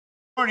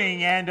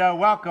Morning and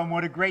welcome.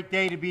 What a great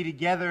day to be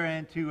together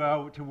and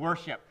to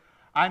worship.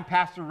 I'm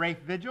Pastor Rafe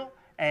Vigil,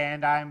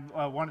 and I'm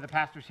one of the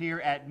pastors here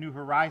at New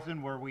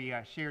Horizon, where we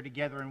share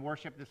together and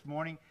worship this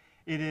morning.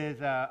 It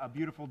is a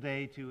beautiful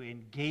day to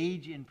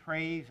engage in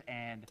praise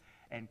and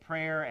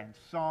prayer and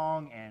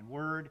song and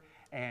word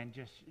and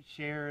just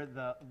share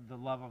the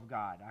love of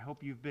God. I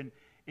hope you've been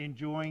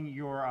enjoying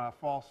your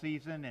fall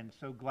season, and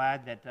so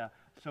glad that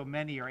so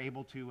many are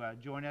able to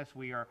join us.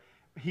 We are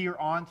here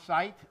on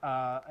site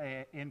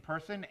in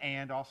person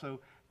and also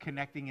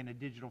connecting in a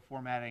digital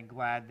format, and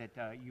glad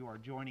that you are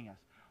joining us.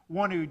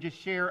 Want to just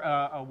share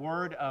a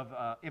word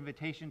of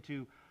invitation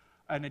to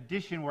an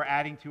addition we're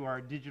adding to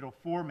our digital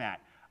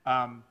format.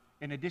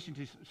 In addition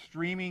to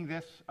streaming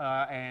this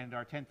and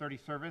our 10:30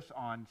 service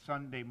on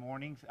Sunday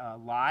mornings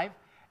live,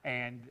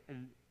 and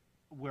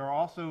we're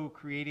also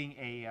creating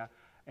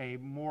a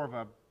more of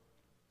a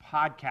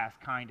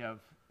podcast kind of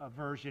a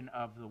version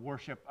of the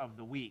worship of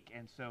the week.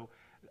 And so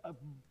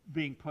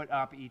being put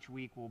up each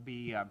week will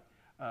be a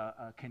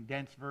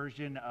condensed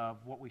version of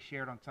what we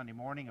shared on Sunday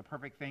morning, a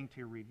perfect thing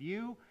to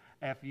review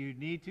if you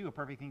need to, a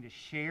perfect thing to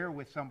share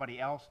with somebody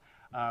else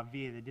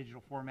via the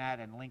digital format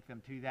and link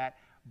them to that.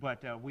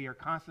 But we are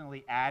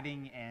constantly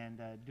adding and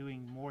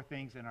doing more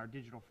things in our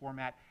digital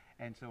format,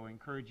 and so I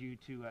encourage you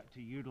to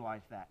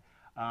utilize that.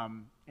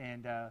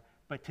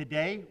 But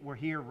today, we're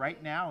here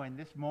right now in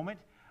this moment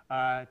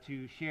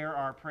to share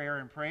our prayer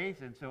and praise.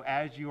 And so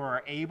as you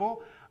are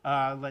able,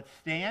 let's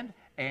stand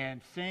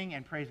and sing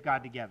and praise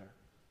God together.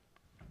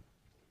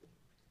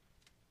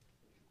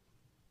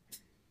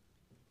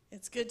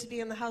 It's good to be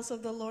in the house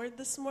of the Lord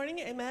this morning.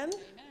 Amen?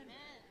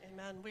 Amen.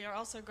 Amen. We are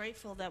also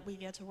grateful that we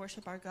get to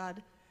worship our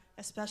God,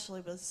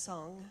 especially with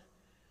song.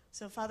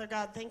 So, Father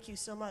God, thank you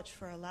so much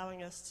for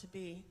allowing us to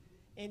be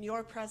in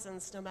your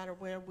presence no matter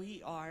where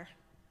we are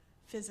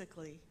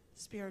physically.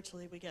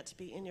 Spiritually, we get to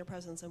be in your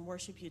presence and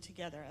worship you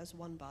together as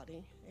one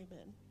body.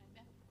 Amen.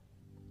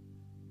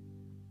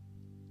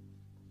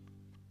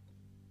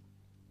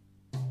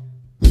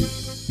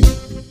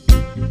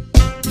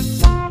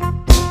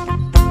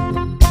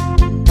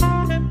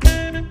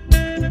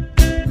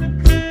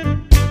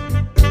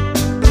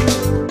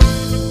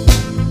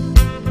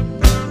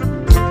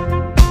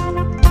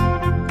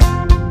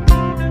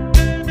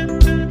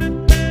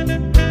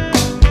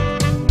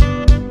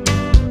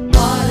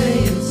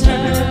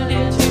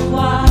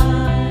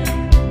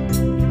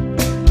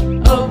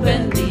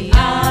 Open the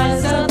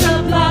eyes of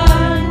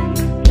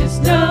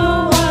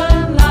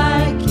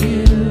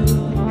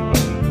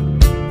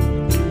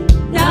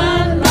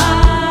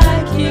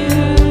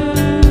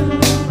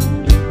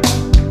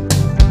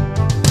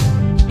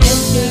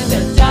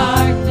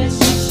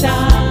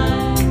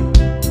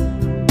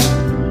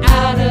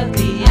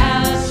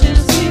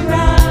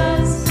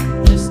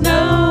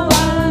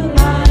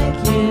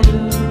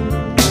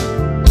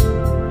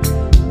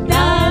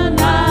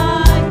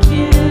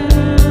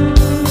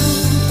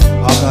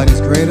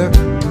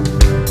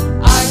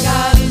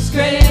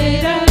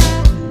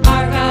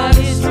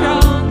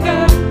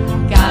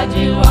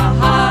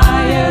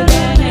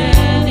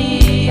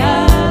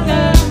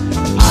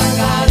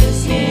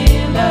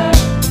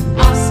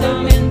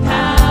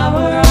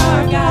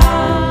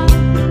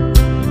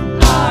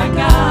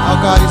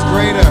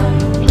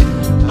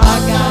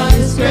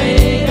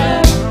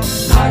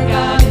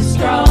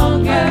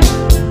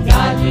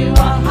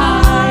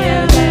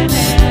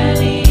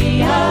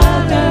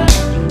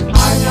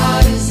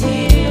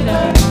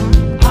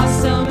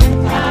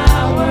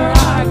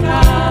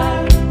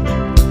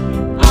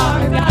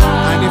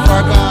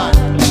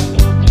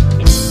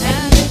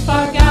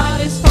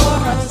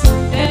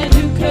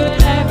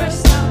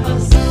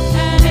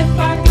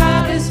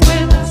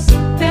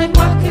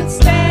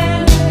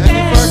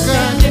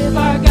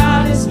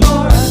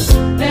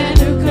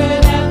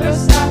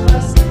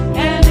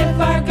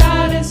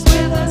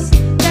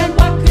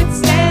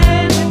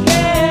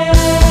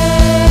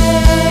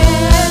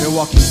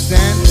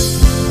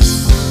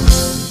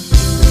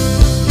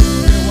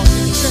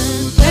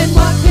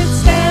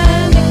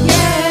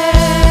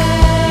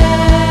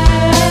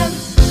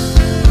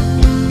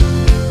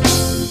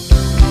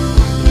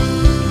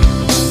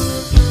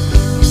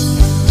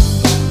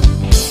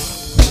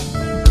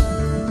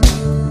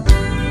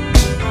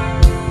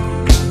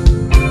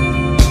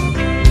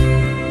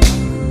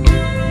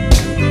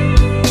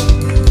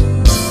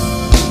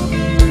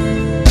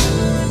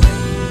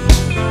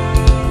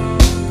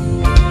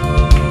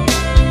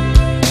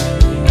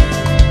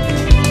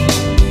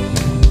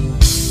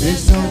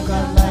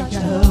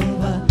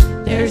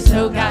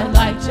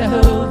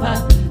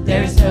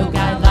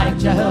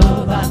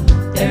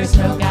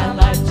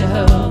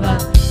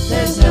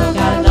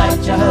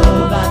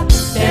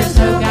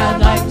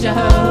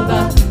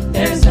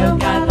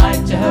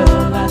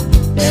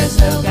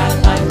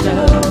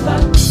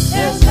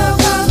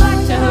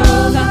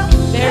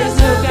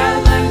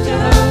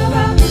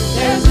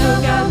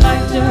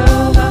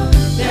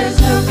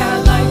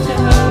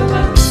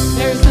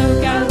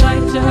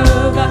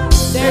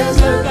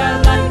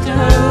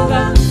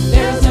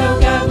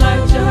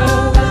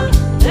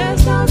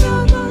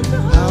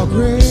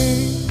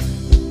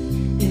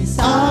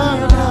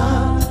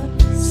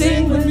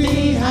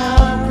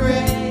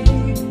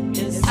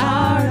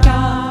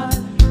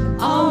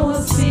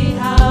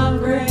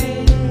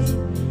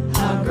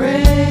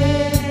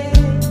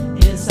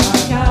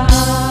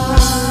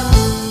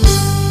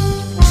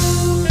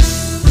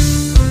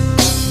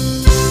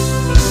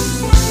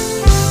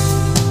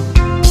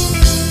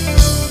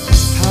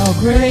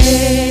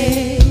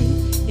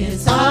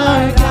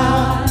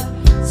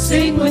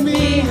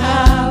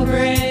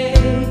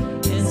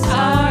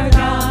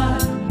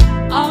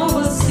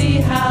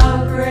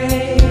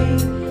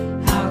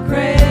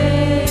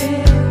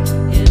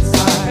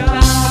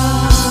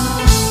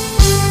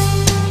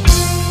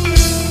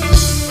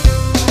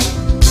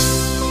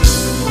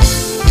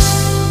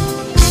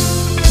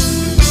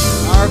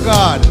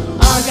God.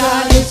 Our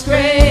God is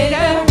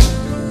greater,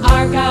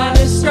 our God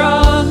is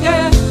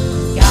stronger.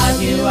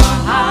 God, you are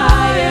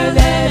higher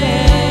than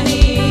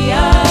any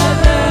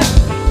other.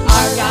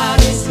 Our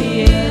God is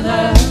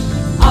healer,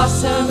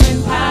 awesome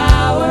in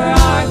power.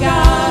 Our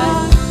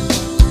God,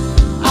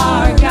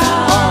 our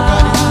God. Our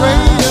God is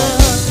greater.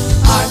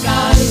 Our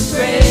God is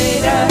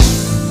greater,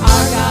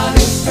 our God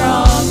is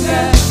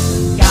stronger.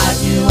 God,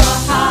 you are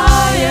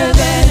higher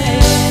than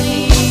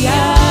any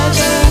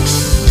other.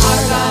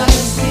 Our God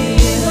is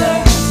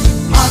healer,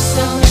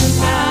 awesome in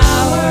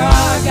power.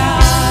 Our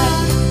God,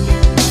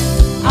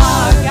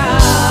 our God.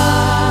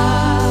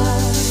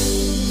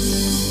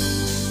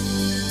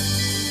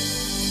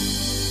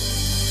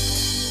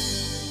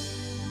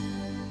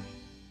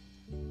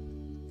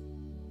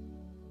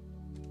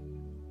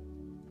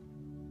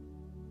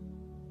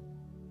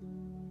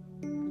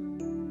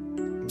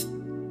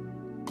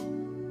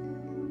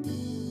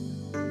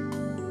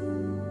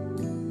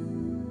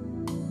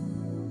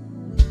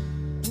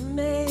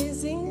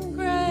 Amazing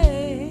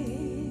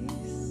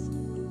grace,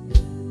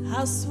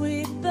 how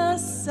sweet the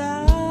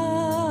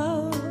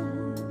sound.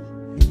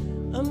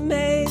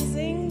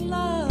 Amazing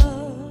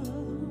love,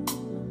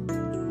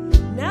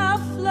 now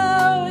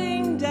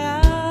flowing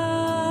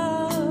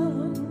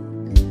down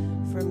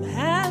from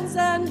hands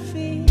and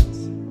feet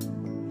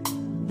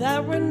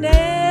that were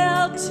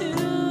nailed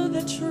to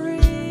the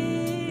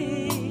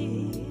tree.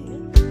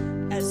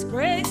 As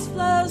grace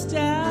flows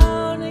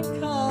down and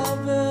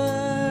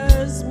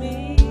covers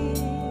me.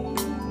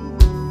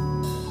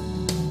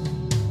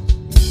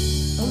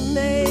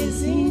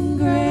 Amazing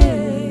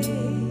grace,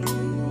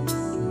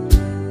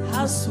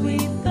 how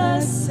sweet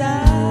the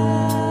sound.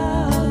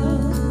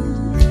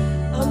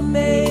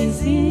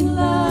 Amazing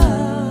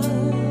love,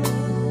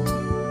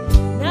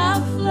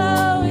 now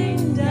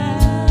flowing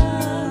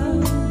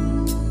down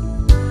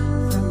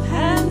from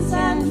hands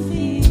and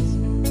feet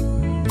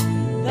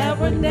that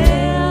were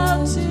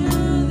nailed to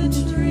the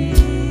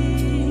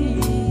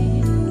tree.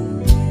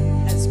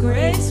 As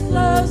grace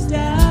flows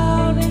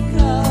down and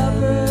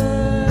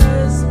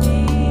covers me.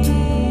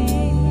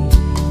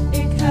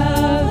 It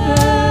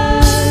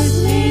covers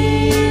me.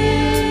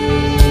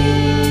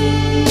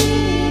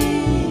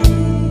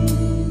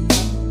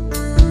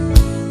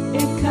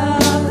 It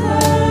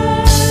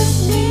covers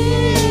me.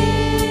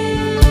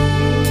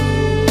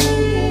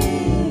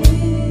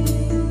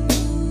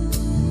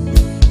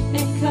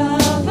 It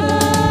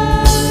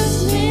covers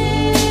me.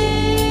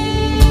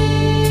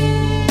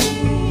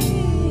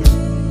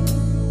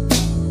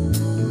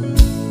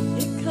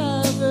 It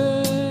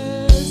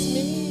covers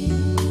me.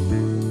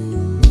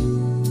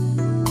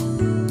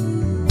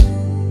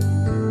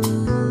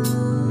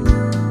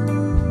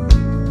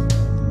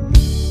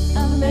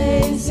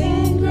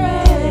 Amazing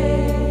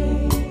grace,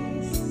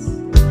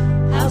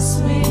 how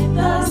sweet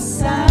the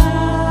sound.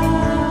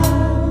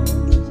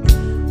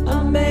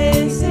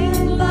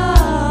 Amazing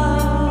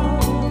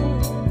love,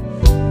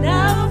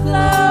 now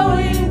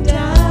flowing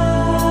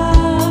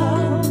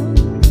down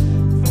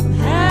from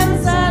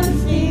hands and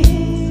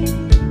feet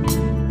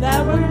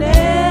that were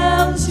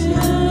nailed to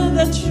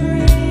the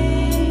tree.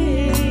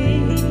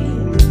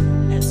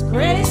 As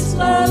grace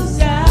flows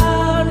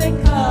down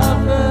and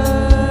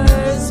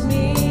covers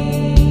me.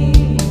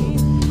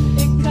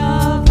 It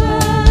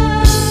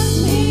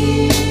covers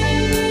me.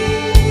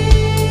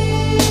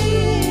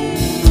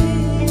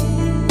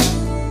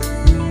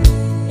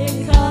 It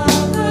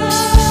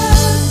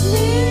covers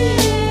me.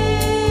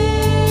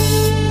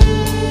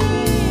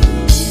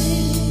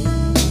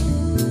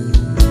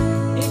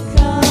 It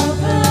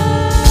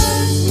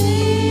covers me.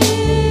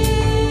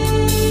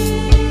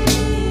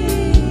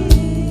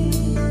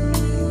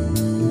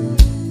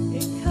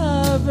 It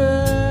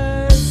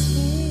covers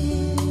me.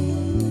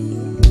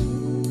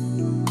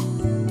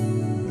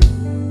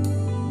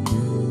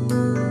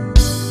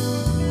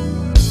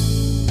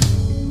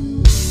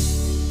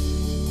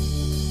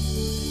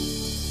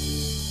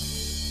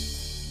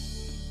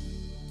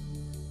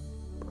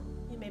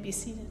 You may be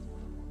seated.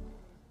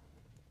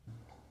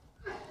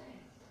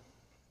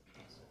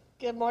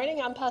 Good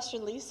morning, I'm Pastor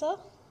Lisa,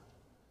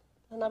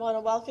 and I want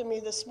to welcome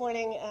you this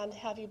morning and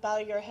have you bow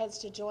your heads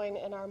to join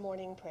in our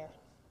morning prayer.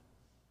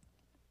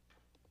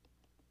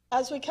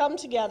 As we come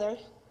together,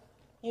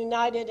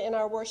 united in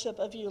our worship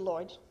of you,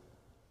 Lord,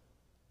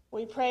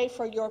 we pray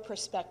for your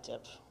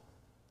perspective.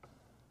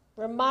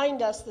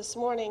 Remind us this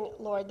morning,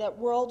 Lord, that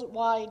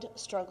worldwide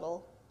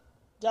struggle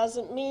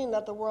doesn't mean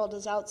that the world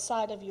is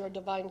outside of your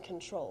divine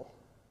control.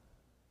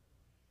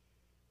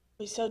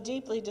 We so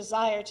deeply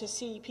desire to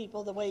see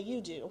people the way you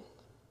do,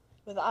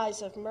 with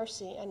eyes of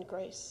mercy and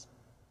grace.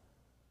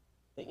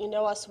 But you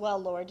know us well,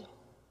 Lord.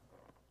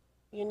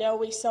 You know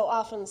we so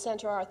often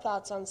center our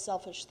thoughts on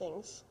selfish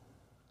things.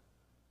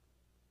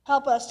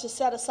 Help us to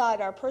set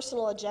aside our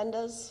personal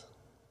agendas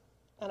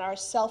and our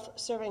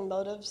self-serving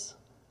motives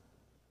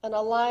and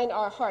align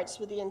our hearts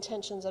with the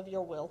intentions of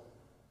your will.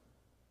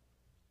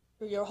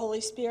 Through your Holy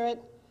Spirit,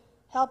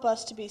 help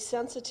us to be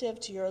sensitive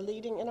to your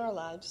leading in our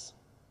lives.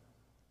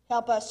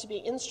 Help us to be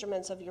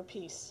instruments of your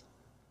peace.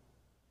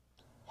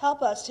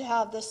 Help us to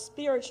have the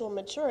spiritual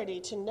maturity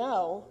to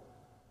know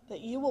that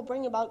you will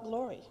bring about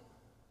glory.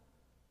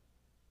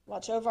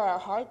 Watch over our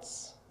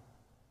hearts,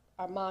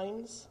 our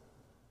minds,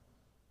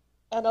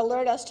 and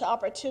alert us to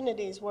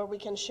opportunities where we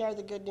can share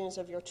the good news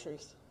of your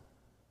truth.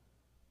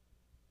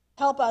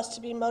 Help us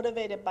to be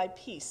motivated by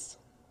peace,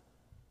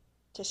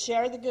 to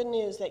share the good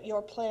news that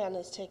your plan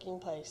is taking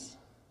place.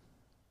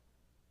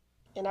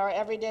 In our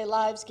everyday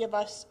lives, give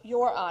us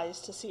your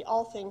eyes to see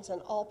all things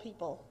and all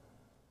people,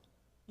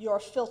 your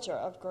filter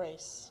of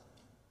grace,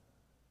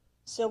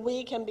 so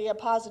we can be a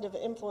positive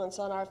influence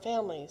on our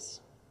families,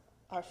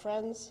 our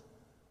friends,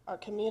 our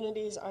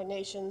communities, our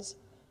nations,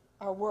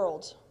 our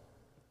world,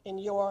 in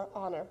your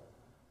honor.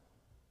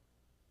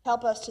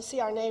 Help us to see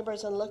our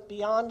neighbors and look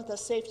beyond the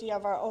safety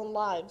of our own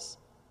lives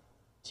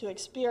to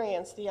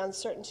experience the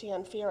uncertainty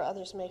and fear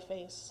others may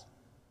face.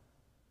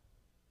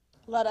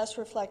 Let us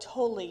reflect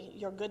wholly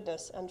your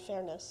goodness and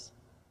fairness.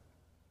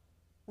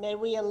 May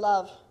we in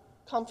love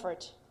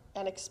comfort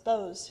and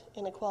expose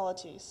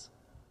inequalities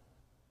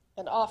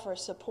and offer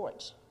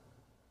support,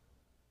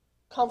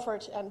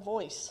 comfort and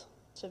voice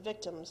to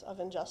victims of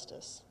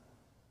injustice.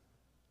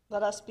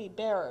 Let us be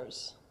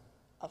bearers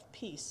of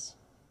peace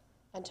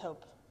and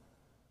hope.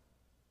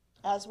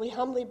 As we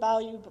humbly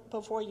bow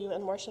before you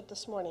in worship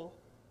this morning,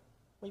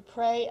 we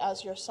pray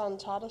as your Son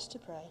taught us to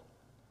pray.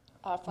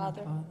 Our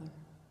Father,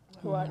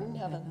 who art in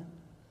heaven,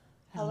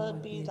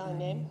 hallowed be thy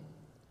name.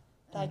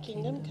 Thy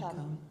kingdom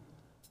come,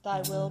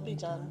 thy will be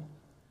done,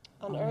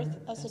 on earth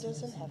as it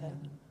is in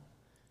heaven.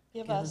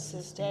 Give us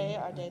this day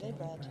our daily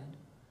bread,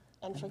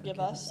 and forgive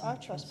us our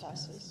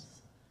trespasses,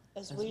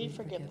 as we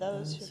forgive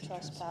those who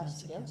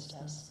trespass against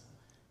us.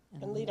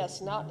 And lead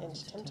us not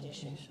into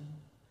temptation,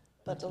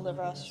 but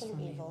deliver us from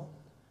evil.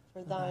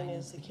 For thine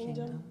is the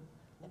kingdom,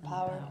 the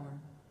power,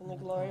 and the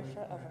glory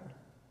forever.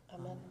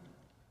 Amen.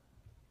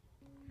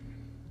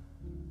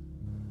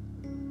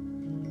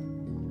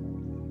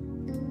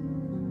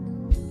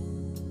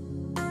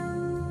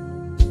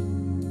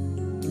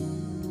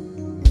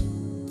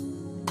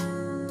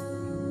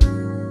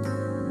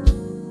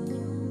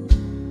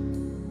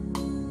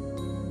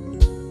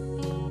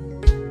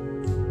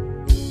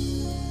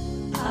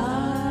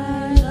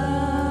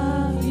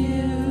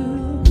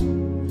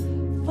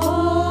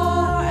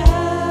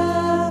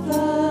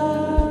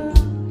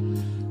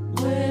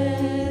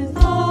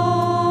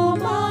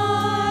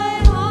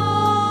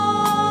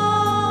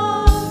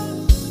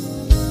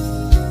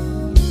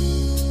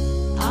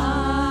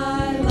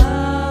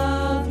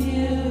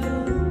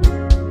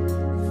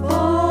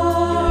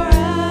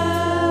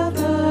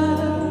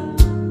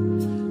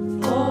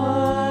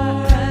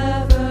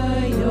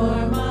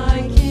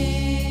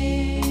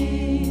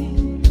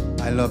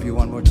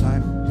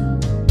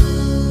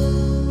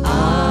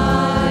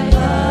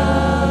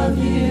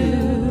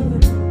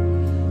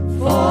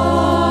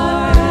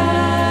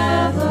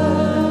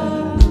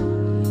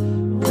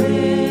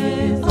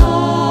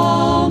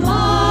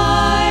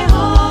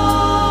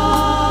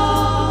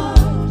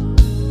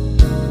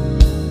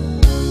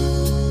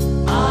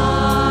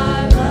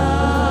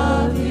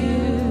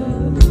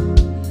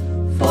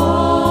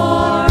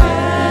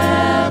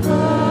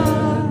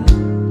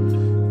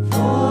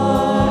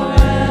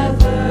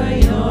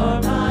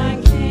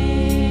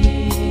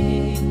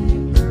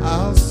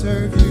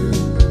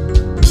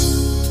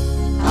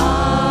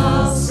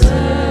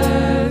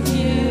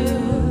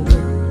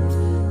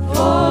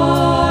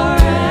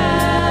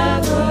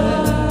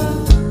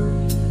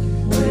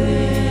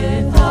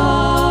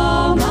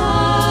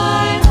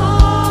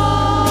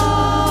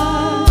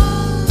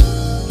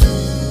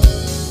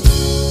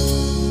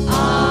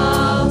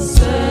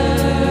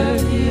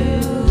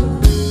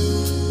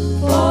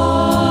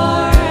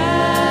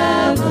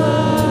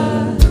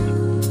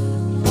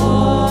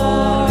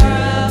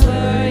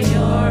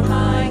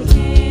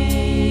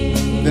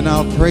 Then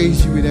I'll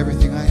praise you with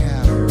everything I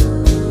have.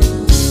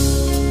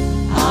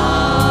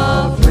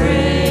 I'll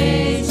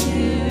praise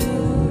you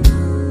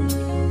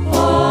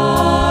forever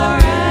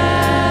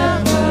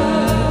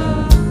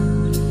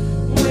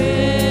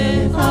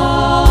with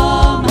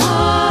all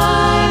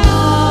my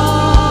heart.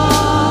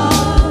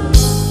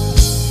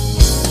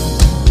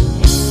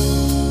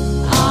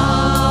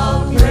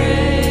 I'll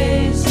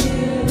praise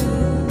you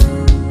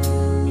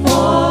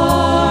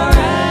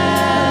forever,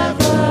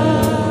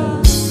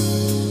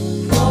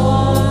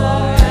 forever.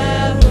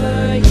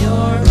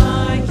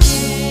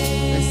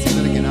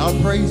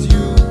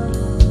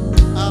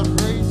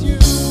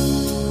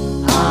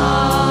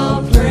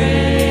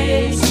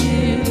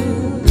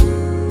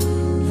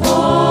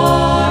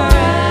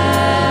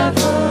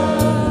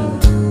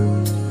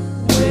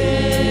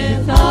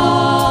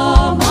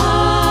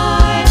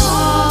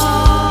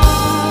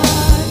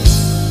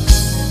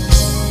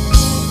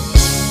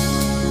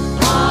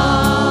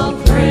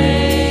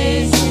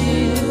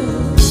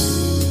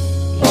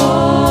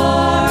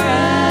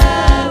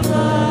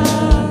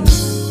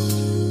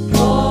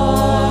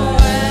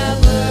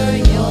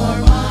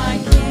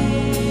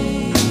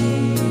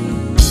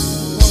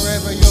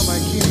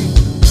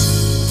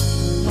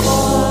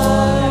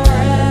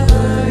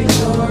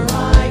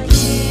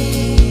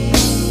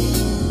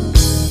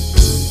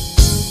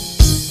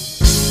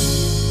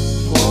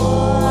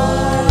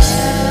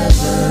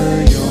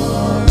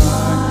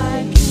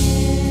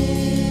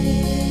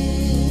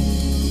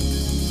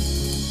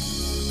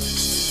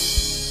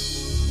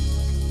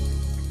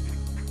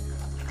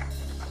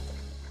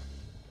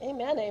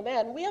 Amen,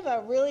 amen. We have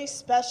a really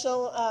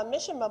special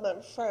mission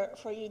moment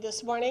for you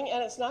this morning,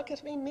 and it's not going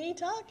to be me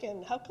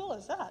talking. How cool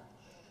is that?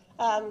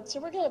 So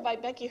we're going to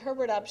invite Becky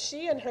Herbert up.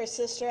 She and her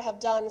sister have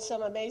done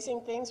some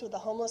amazing things with the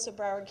homeless of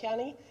Broward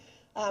County.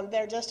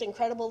 They're just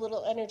incredible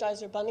little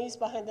Energizer bunnies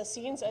behind the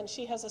scenes, and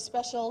she has a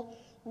special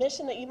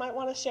mission that you might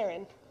want to share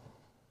in.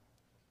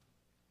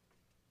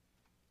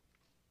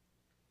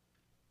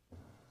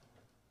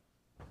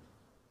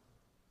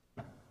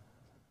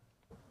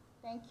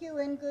 Thank you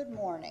and good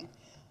morning.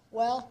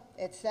 Well,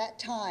 it's that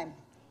time.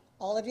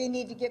 All of you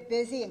need to get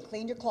busy and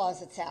clean your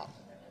closets out.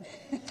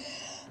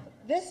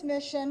 This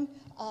mission,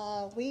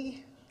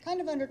 we kind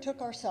of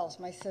undertook ourselves,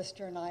 my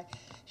sister and I.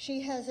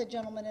 She has a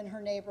gentleman in her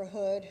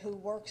neighborhood who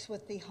works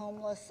with the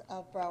homeless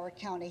of Broward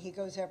County. He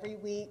goes every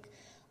week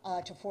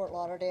to Fort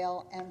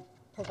Lauderdale and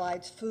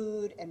provides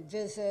food and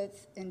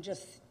visits and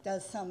just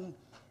does some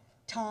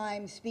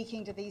time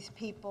speaking to these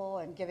people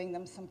and giving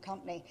them some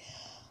company.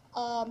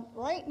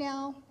 Right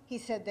now, he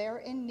said they're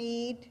in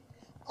need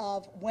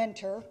of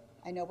winter.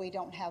 I know we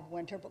don't have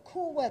winter, but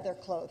cool weather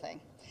clothing.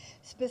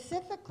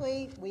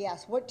 Specifically, we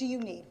asked, what do you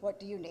need? What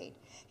do you need?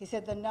 He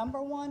said the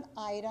number one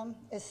item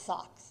is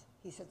socks.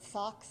 He said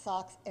socks,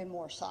 socks, and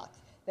more socks.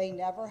 They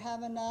never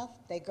have enough.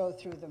 They go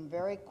through them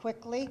very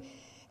quickly.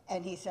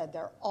 And he said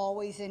they're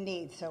always in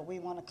need, so we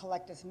want to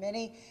collect as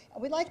many.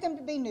 And we'd like them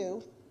to be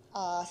new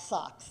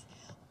socks.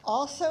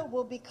 Also,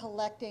 we'll be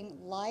collecting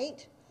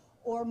light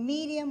or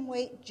medium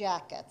weight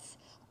jackets,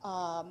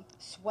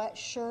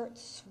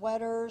 sweatshirts,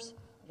 sweaters,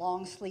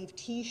 long sleeve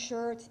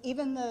t-shirts,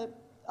 even the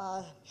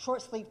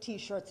short sleeve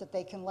t-shirts that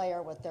they can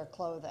layer with their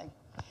clothing.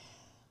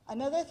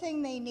 Another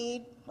thing they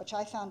need, which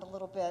I found a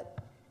little bit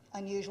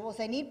unusual, is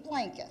they need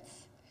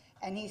blankets.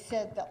 And he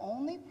said the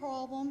only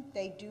problem,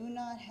 they do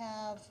not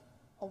have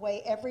a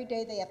way every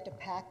day they have to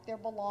pack their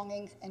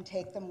belongings and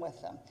take them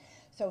with them.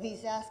 So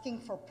he's asking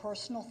for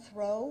personal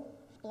throw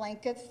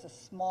blankets, the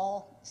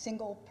small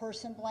single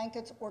person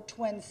blankets, or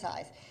twin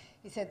size.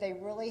 He said they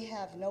really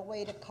have no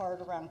way to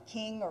cart around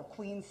king or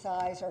queen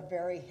size or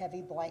very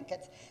heavy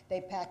blankets.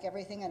 They pack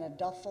everything in a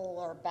duffel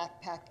or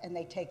backpack and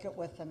they take it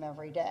with them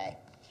every day.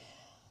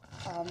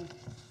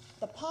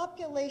 The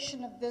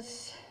population of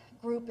this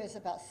group is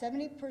about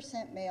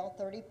 70% male,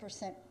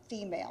 30%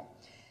 female.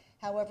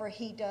 However,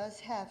 he does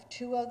have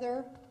two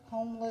other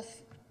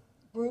homeless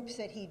groups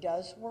that he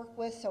does work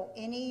with, so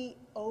any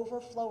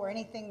overflow or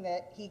anything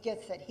that he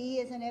gets that he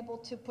isn't able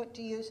to put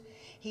to use,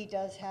 he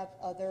does have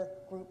other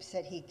groups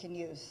that he can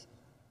use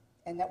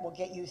and that will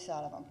get use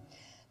out of them.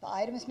 The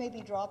items may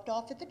be dropped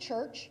off at the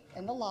church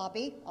in the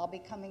lobby. I'll be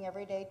coming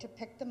every day to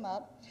pick them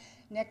up.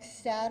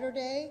 Next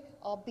Saturday,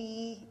 I'll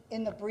be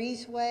in the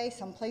breezeway,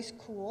 someplace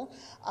cool,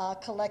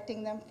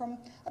 collecting them from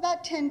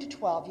about 10 to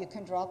 12. You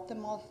can drop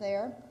them off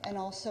there. And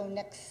also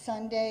next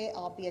Sunday,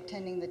 I'll be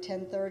attending the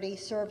 10:30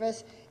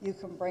 service. You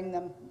can bring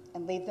them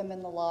and leave them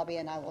in the lobby,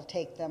 and I will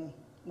take them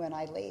when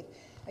I leave.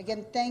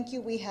 Again, thank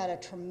you. We had a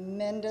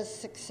tremendous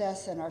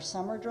success in our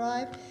summer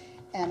drive,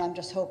 and I'm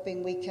just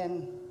hoping we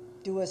can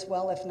do as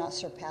well, if not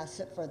surpass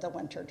it, for the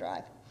winter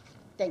drive.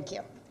 Thank you.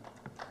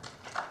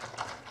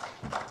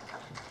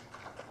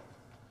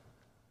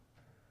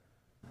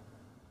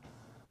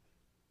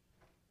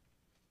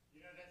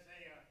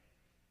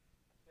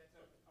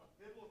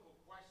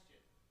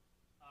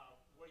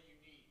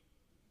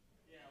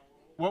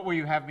 What will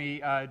you have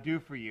me do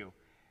for you?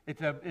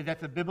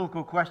 That's a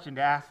biblical question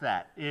to ask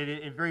that.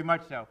 It very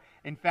much so.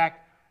 In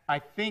fact, I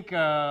think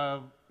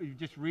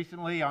just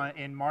recently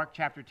in Mark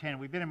chapter 10,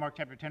 we've been in Mark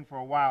chapter 10 for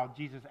a while,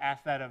 Jesus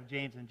asked that of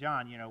James and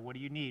John, what do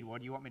you need? What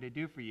do you want me to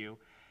do for you?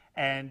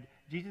 And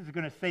Jesus is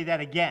going to say that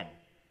again,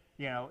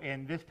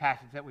 in this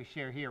passage that we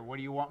share here. What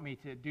do you want me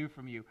to do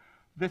from you?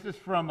 This is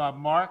from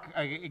Mark,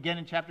 again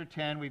in chapter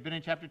 10. We've been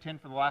in chapter 10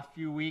 for the last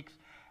few weeks.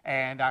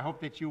 And I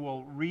hope that you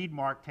will read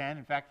Mark 10,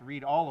 in fact,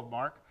 read all of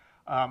Mark.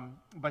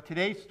 But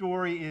today's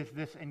story is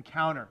this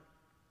encounter.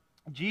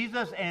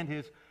 Jesus and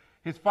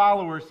his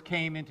followers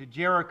came into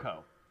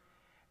Jericho.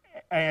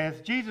 As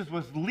Jesus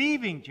was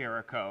leaving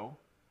Jericho,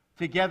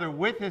 together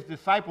with his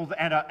disciples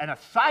and a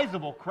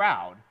sizable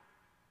crowd,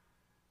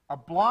 a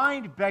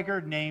blind beggar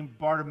named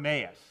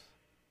Bartimaeus,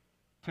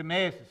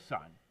 Timaeus'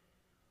 son,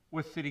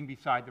 was sitting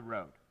beside the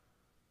road.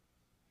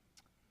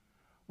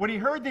 When he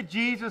heard that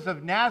Jesus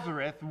of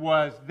Nazareth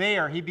was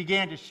there, he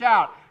began to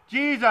shout,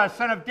 "Jesus,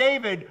 Son of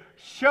David,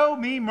 show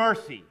me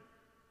mercy."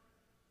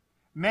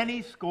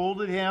 Many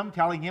scolded him,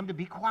 telling him to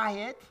be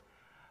quiet,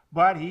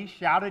 but he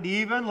shouted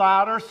even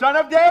louder, "Son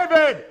of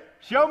David,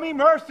 show me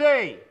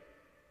mercy."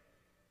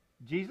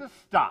 Jesus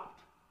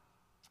stopped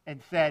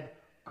and said,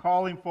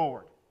 "Call him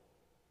forward."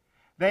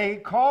 They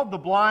called the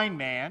blind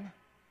man.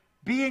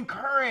 "Be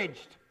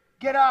encouraged.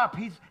 Get up.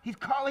 He's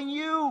calling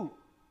you."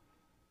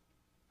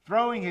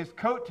 Throwing his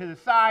coat to the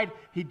side,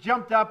 he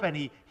jumped up and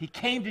he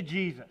came to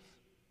Jesus.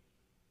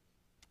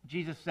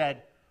 Jesus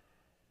said,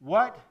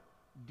 "What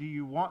do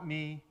you want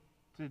me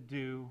to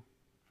do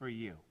for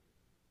you?"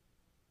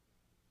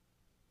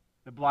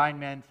 The blind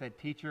man said,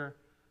 "Teacher,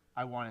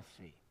 I want to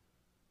see."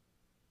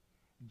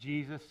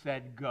 Jesus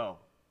said, "Go.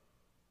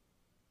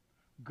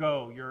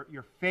 Go,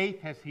 your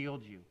faith has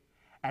healed you.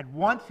 At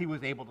once he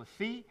was able to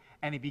see,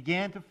 and he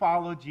began to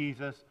follow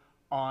Jesus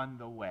on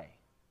the way.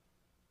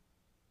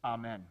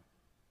 Amen.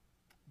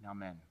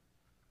 Amen.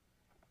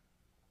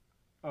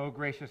 Oh,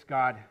 gracious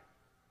God,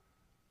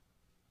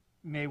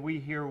 may we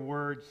hear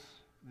words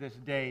this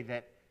day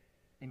that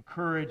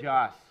encourage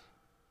us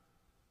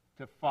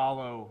to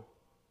follow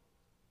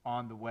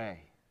on the way.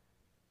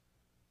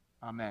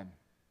 Amen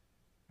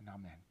and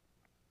amen.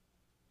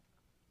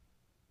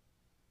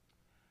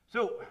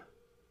 So,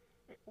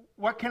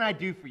 what can I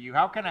do for you?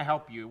 How can I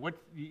help you?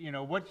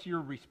 What's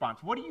your response?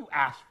 What do you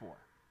ask for?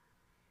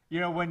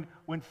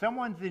 When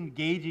someone's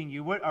engaging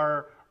you,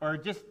 or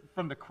just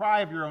from the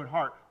cry of your own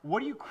heart, what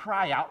do you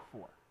cry out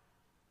for?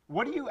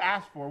 What do you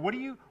ask for? What are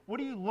you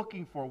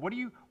looking for? What are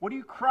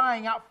you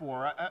crying out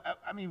for?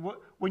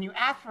 When you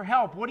ask for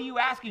help, what are you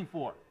asking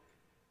for?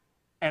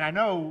 And I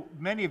know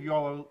many of you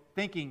all are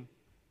thinking,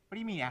 what do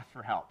you mean ask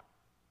for help?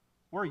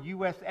 We're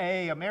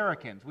USA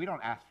Americans. We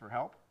don't ask for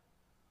help.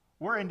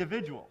 We're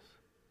individuals.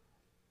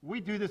 We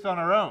do this on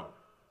our own.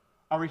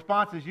 Our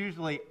response is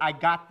usually, I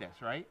got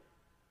this, right?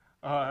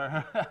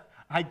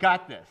 I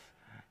got this.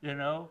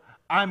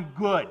 I'm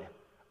good.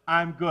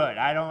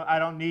 I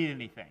don't need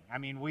anything.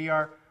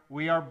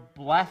 We are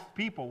blessed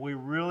people. We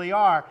really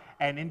are.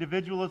 And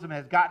individualism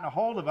has gotten a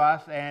hold of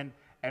us, and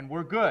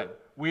we're good.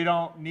 We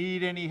don't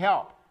need any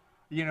help.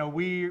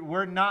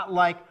 We're not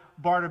like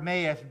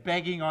Bartimaeus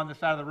begging on the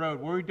side of the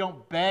road. We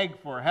don't beg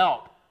for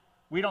help.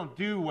 We don't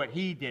do what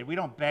he did. We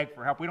don't beg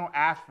for help. We don't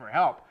ask for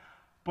help.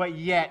 But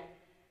yet,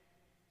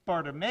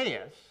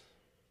 Bartimaeus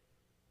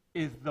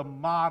is the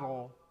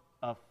model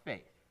of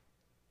faith.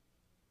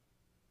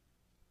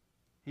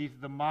 He's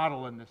the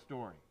model in the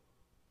story.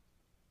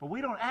 But we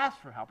don't ask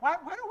for help. Why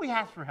don't we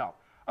ask for help?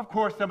 Of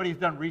course, somebody's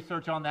done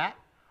research on that,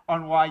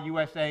 on why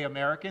USA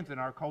Americans in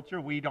our culture,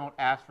 we don't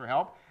ask for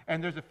help.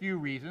 And there's a few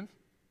reasons.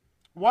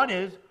 One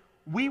is,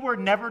 we were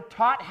never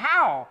taught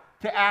how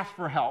to ask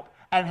for help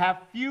and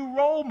have few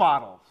role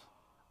models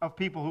of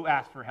people who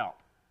ask for help.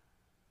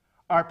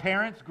 Our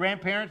parents,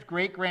 grandparents,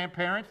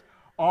 great-grandparents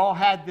all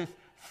had this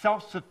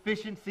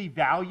self-sufficiency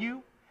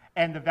value,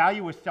 and the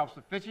value was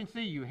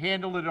self-sufficiency. You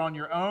handled it on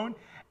your own,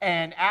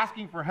 and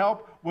asking for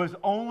help was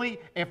only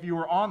if you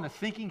were on the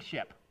sinking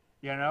ship,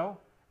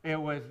 It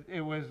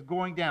was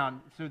going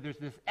down. So there's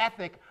this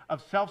ethic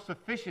of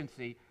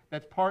self-sufficiency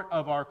that's part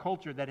of our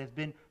culture that has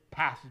been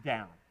passed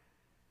down.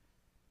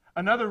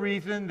 Another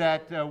reason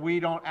that we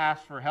don't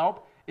ask for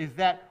help is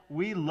that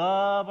we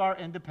love our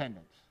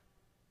independence.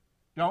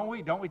 Don't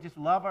we? Don't we just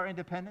love our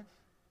independence?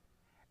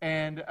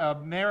 And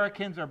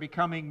Americans are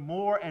becoming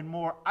more and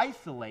more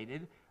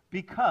isolated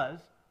because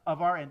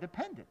of our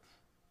independence.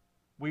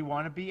 We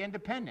want to be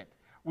independent.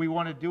 We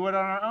want to do it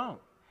on our own.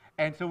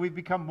 And so we've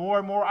become more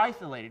and more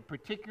isolated,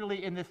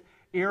 particularly in this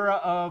era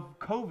of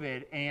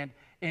COVID and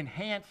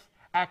enhanced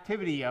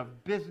activity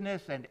of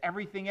business and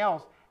everything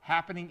else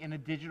happening in a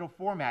digital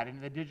format, in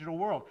the digital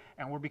world.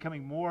 And we're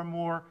becoming more and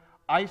more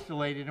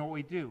isolated in what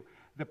we do.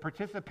 The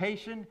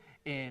participation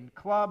in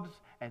clubs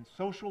and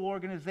social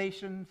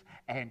organizations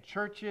and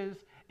churches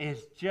is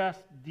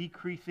just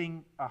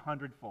decreasing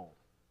 100-fold.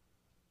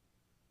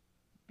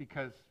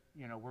 Because,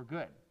 we're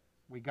good.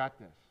 We got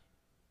this.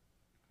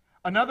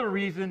 Another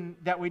reason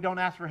that we don't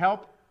ask for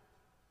help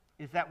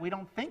is that we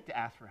don't think to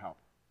ask for help.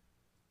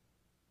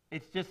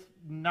 It's just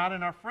not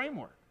in our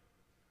framework.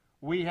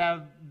 We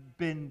have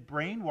been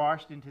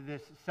brainwashed into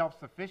this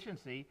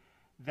self-sufficiency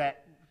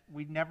that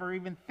we never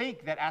even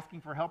think that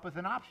asking for help is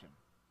an option,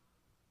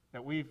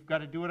 that we've got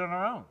to do it on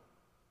our own.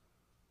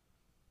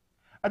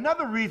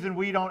 Another reason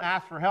we don't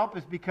ask for help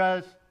is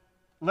because,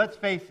 let's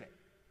face it,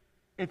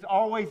 it's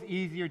always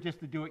easier just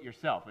to do it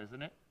yourself,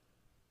 isn't it?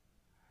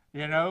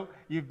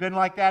 You've been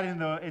like that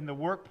in the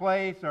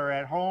workplace or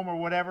at home or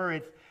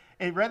whatever.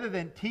 Rather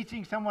than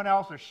teaching someone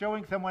else or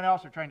showing someone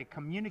else or trying to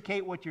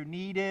communicate what your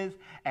need is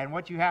and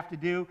what you have to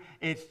do,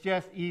 it's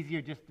just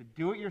easier just to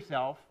do it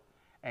yourself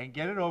and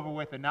get it over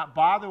with and not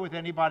bother with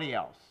anybody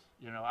else.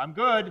 I'm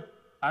good,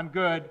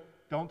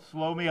 don't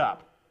slow me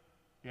up,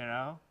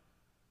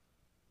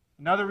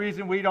 Another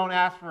reason we don't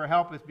ask for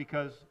help is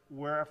because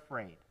we're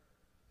afraid.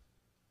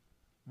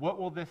 What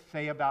will this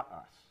say about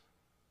us?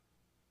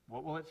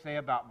 What will it say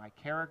about my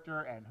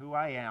character and who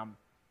I am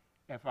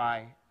if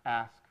I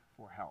ask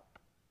for help?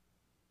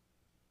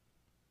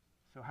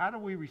 So how do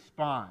we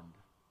respond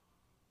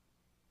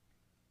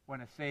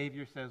when a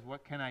Savior says,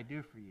 "What can I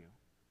do for you?"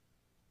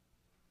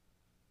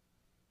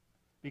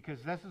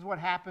 Because this is what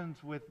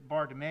happens with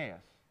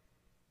Bartimaeus.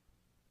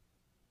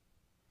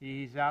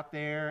 He's out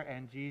there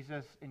and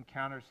Jesus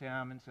encounters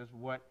him and says,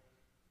 "What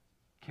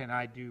can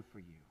I do for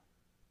you?"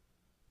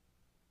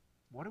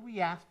 What do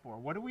we ask for?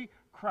 What do we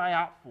cry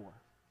out for?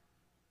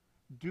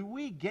 Do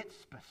we get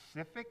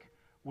specific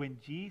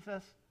when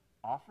Jesus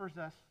offers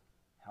us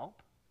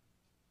help?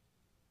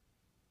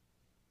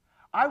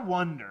 I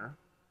wonder,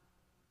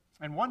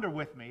 and wonder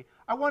with me,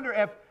 I wonder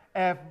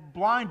if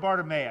blind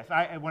Bartimaeus,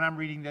 when I'm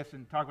reading this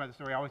and talking about the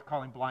story, I always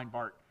call him Blind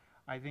Bart.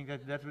 I think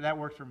that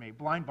works for me.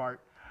 Blind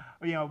Bart.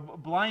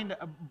 Blind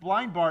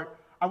Bart,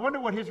 I wonder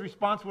what his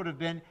response would have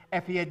been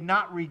if he had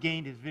not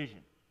regained his vision.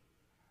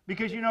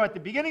 Because, at the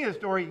beginning of the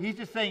story, he's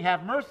just saying,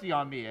 have mercy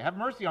on me, have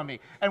mercy on me.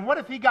 And what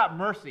if he got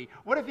mercy?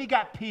 What if he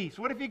got peace?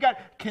 What if he got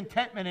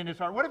contentment in his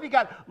heart? What if he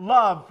got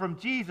love from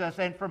Jesus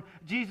and from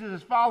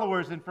Jesus'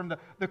 followers and from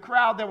the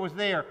crowd that was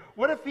there?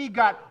 What if he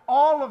got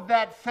all of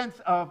that sense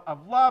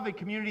of love and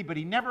community, but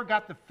he never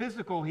got the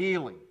physical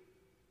healing?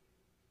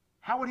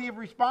 How would he have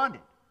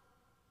responded?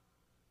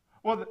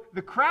 Well,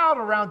 the crowd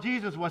around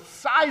Jesus was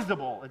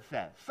sizable, it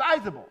says.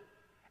 Sizable.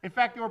 In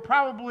fact, there were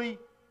probably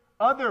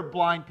other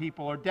blind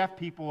people or deaf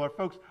people or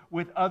folks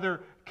with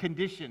other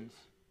conditions.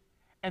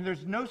 And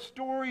there's no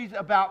stories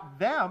about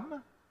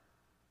them.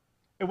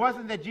 It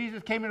wasn't that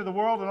Jesus came into the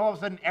world and all of a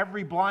sudden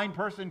every blind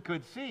person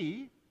could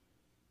see.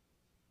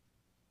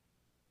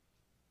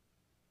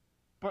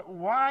 But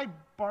why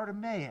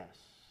Bartimaeus?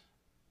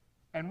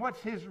 And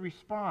what's his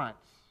response?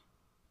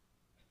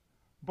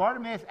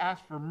 Bartimaeus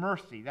asked for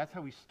mercy. That's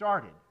how he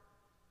started.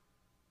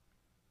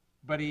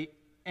 But he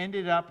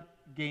ended up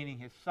gaining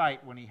his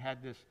sight when he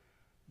had this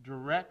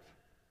direct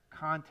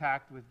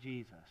contact with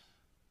Jesus.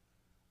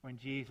 When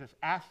Jesus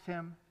asked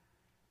him,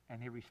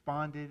 and he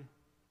responded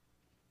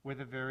with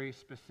a very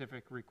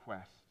specific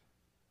request.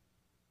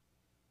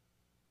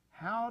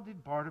 How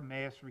did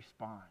Bartimaeus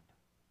respond?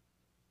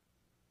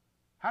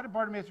 How did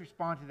Bartimaeus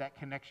respond to that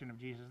connection of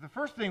Jesus? The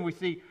first thing we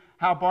see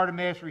how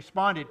Bartimaeus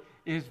responded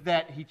is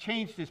that he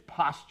changed his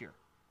posture.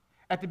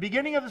 At the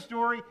beginning of the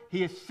story,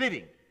 he is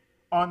sitting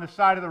on the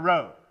side of the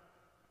road.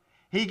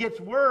 He gets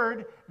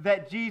word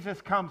that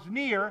Jesus comes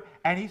near,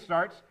 and he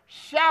starts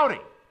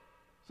shouting.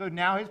 So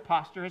now his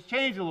posture has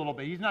changed a little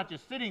bit. He's not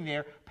just sitting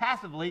there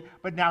passively,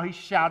 but now he's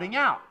shouting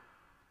out.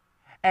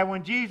 And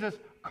when Jesus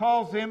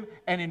calls him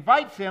and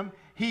invites him,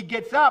 he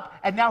gets up,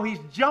 and now he's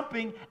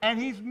jumping,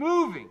 and he's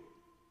moving.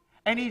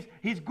 And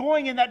he's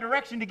going in that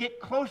direction to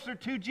get closer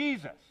to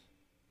Jesus.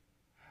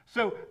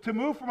 So to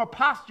move from a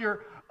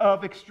posture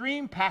of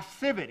extreme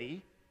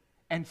passivity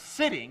and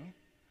sitting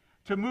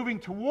to moving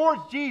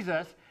towards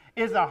Jesus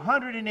is a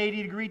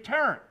 180-degree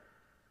turn.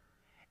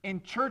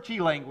 In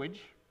churchy language,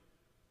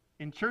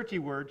 in churchy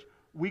words,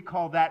 we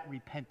call that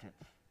repentance.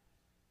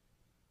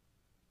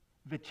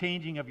 The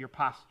changing of your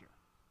posture.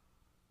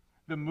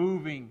 The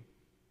moving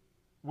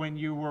when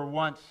you were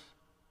once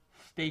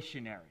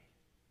stationary.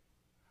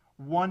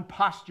 One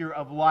posture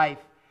of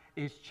life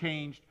is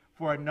changed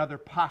for another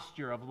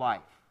posture of life.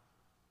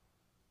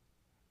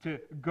 To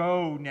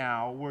go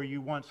now where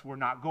you once were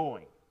not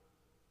going.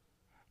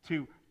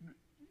 To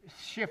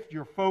shift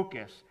your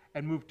focus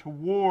and move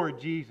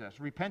toward Jesus.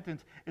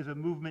 Repentance is a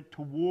movement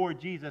toward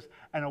Jesus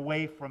and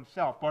away from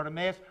self.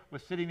 Bartimaeus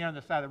was sitting there on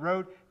the side of the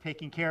road,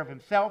 taking care of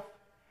himself,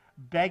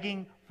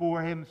 begging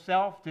for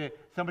himself to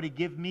somebody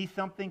give me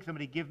something,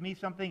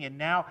 and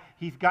now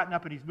he's gotten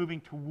up and he's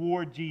moving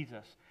toward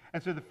Jesus.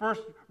 And so the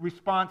first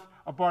response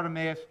of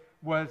Bartimaeus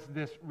was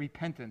this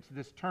repentance,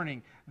 this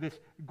turning, this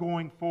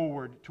going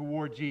forward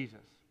toward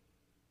Jesus.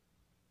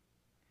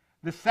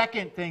 The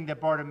second thing that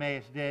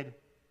Bartimaeus did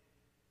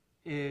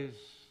is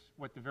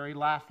what the very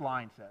last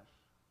line says.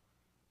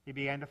 He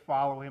began to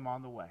follow him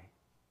on the way.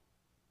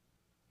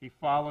 He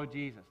followed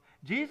Jesus.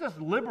 Jesus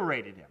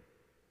liberated him.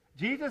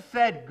 Jesus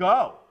said,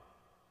 go.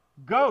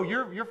 Go.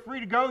 You're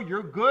free to go.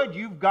 You're good.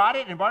 You've got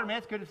it. And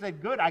Bartimaeus could have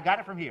said, good, I got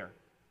it from here.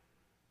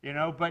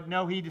 But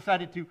no, he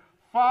decided to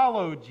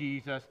follow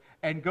Jesus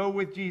and go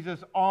with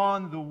Jesus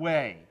on the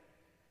way.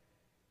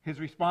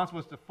 His response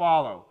was to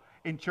follow.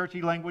 In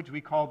churchy language,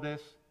 we call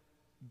this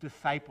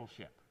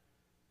discipleship.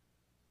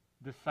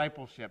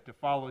 Discipleship, to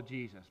follow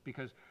Jesus.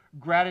 Because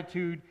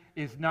gratitude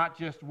is not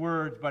just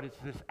words, but it's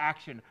this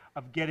action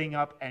of getting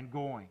up and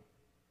going.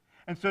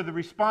 And so the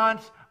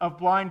response of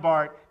blind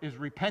Bart is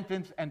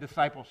repentance and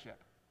discipleship.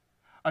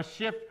 A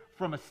shift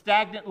from a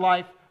stagnant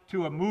life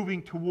to a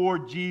moving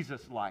toward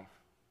Jesus life.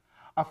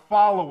 A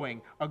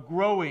following, a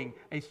growing,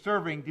 a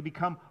serving to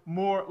become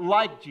more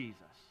like Jesus.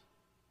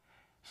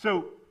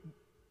 So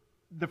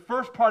the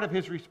first part of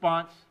his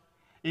response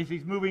is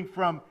he's moving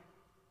from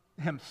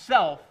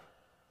himself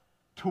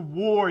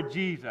toward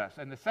Jesus.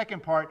 And the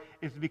second part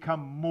is to become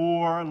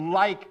more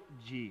like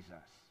Jesus.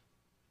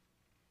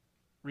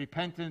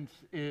 Repentance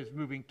is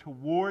moving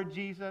toward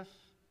Jesus,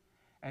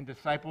 and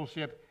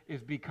discipleship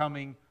is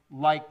becoming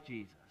like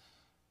Jesus.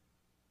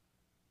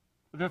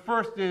 The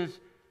first is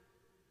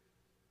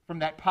from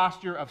that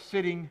posture of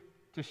sitting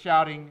to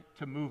shouting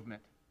to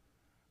movement,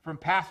 from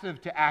passive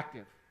to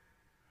active.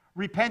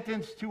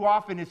 Repentance too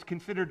often is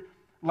considered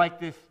like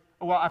this,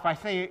 well, if I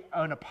say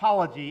an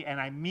apology and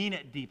I mean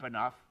it deep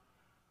enough,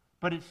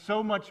 but it's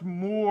so much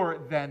more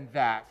than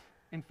that.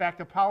 In fact,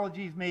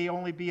 apologies may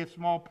only be a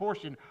small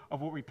portion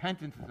of what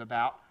repentance is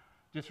about,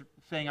 just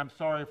saying I'm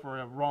sorry for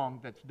a wrong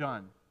that's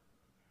done.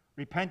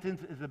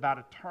 Repentance is about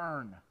a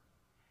turn.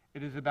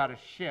 It is about a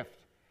shift.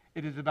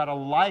 It is about a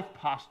life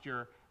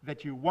posture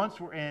that you once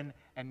were in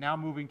and now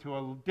moving to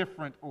a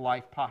different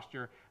life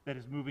posture that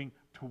is moving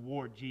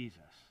toward Jesus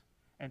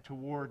and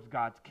towards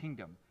God's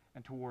kingdom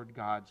and toward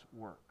God's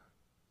work.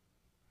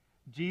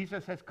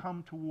 Jesus has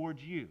come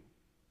towards you.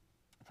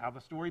 That's how the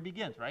story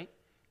begins, right?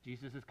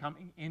 Jesus is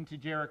coming into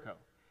Jericho.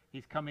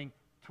 He's coming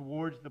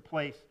towards the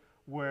place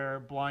where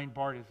blind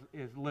Bart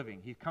is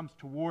living. He comes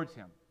towards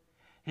him.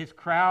 His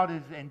crowd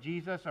and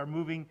Jesus are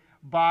moving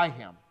by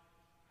him.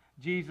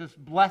 Jesus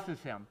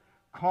blesses him,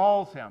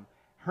 calls him,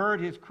 heard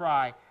his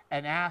cry,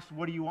 and asks,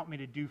 "What do you want me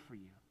to do for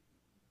you?"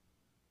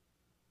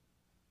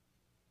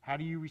 How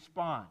do you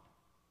respond?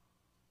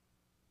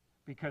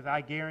 Because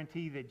I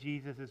guarantee that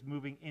Jesus is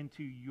moving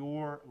into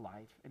your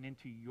life and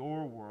into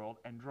your world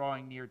and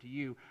drawing near to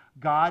you.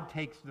 God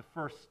takes the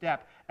first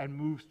step and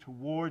moves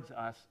towards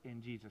us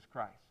in Jesus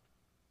Christ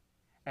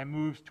and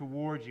moves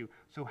towards you.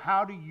 So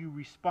how do you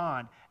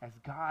respond as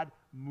God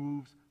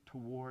moves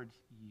towards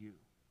you?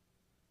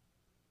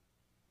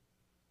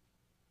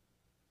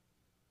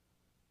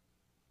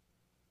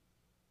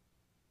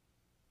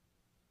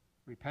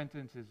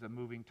 Repentance is a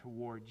moving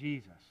toward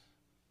Jesus,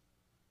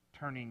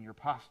 turning your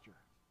posture.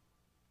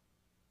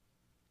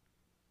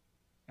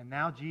 And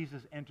now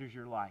Jesus enters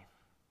your life.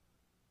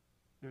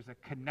 There's a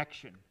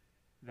connection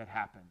that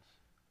happens.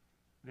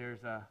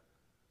 There's a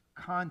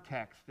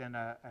context and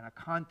a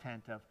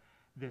content of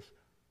this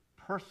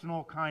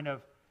personal kind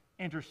of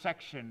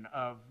intersection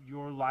of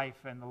your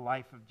life and the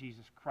life of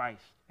Jesus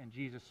Christ and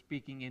Jesus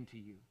speaking into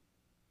you.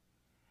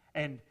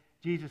 And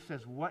Jesus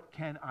says, "What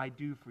can I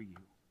do for you?"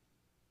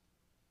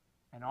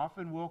 And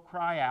often we'll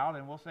cry out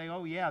and we'll say,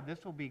 "Oh yeah,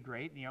 this will be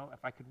great. You know,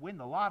 if I could win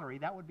the lottery,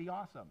 that would be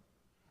awesome.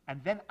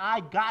 And then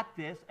I got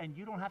this, and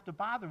you don't have to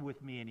bother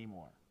with me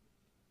anymore."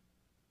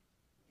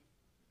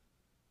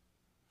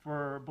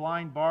 For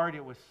blind Bart,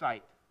 it was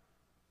sight.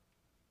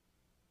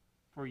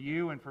 For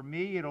you and for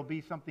me, it'll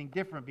be something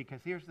different,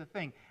 because here's the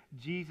thing.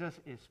 Jesus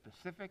is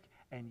specific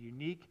and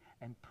unique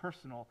and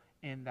personal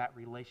in that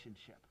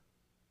relationship.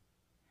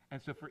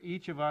 And so for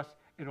each of us,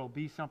 it'll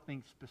be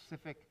something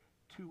specific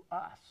to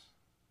us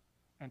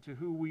and to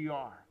who we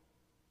are.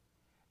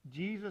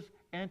 Jesus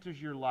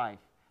enters your life.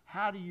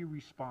 How do you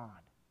respond?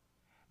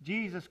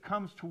 Jesus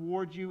comes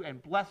towards you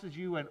and blesses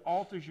you and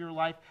alters your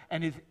life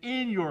and is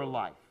in your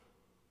life.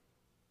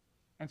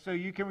 And so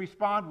you can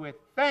respond with,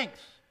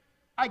 "Thanks,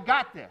 I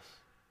got this.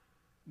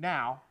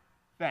 Now,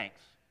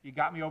 thanks. You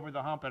got me over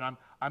the hump and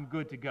I'm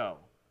good to go.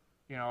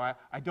 You know,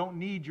 I don't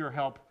need your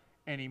help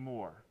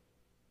anymore.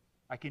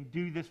 I can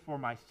do this for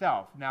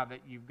myself now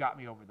that you've got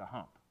me over the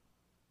hump."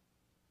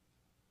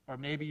 Or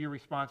maybe your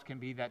response can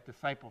be that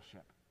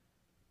discipleship,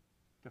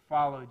 to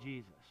follow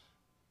Jesus.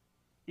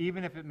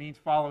 Even if it means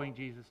following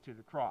Jesus to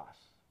the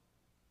cross.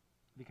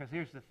 Because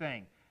here's the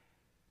thing.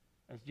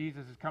 As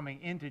Jesus is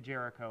coming into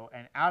Jericho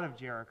and out of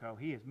Jericho,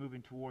 he is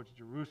moving towards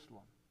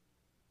Jerusalem.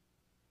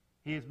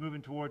 He is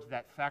moving towards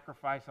that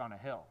sacrifice on a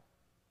hill.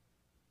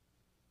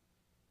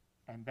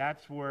 And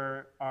that's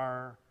where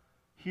our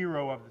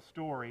hero of the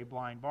story,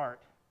 blind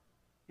Bart,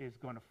 is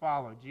going to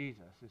follow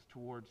Jesus, is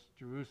towards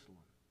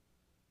Jerusalem.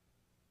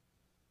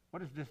 What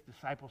does this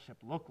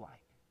discipleship look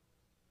like?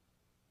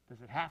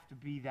 Does it have to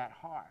be that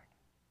hard?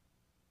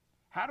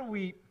 How do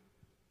we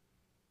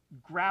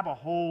grab a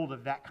hold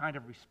of that kind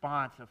of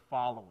response of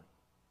following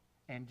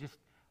and just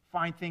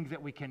find things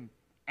that we can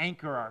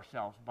anchor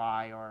ourselves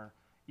by, or,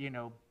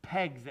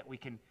 pegs that we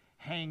can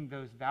hang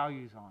those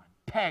values on?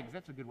 Pegs,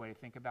 that's a good way to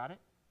think about it.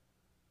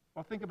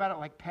 Well, think about it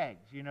like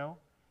pegs,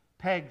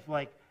 Pegs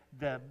like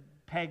the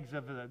pegs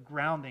of the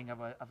grounding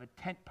of a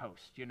tent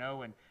post,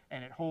 and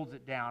it holds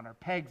it down. Or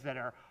pegs that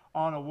are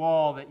on a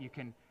wall that you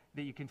can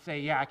say,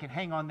 yeah, I can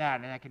hang on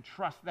that, and I can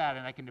trust that,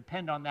 and I can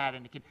depend on that,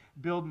 and it can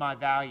build my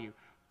value.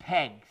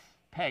 Pegs,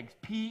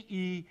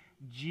 P-E-G-S.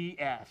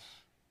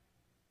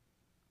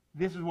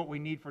 This is what we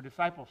need for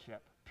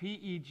discipleship.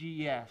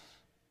 P-E-G-S.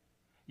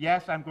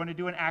 Yes, I'm going to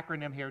do an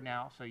acronym here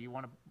now, so you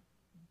want to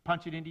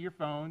punch it into your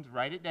phones,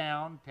 write it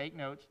down, take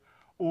notes,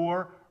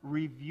 or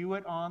review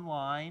it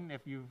online.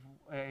 If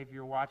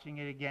you're watching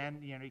it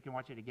again, you can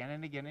watch it again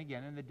and again and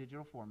again in the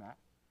digital format.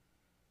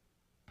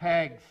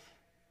 Pegs.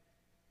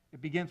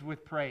 It begins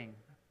with praying.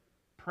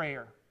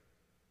 Prayer.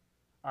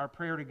 Our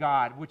prayer to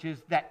God, which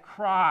is that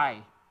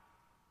cry,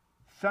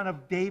 "Son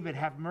of David,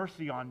 have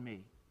mercy on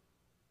me."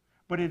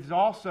 But it's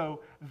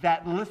also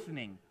that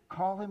listening.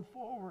 Call him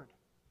forward.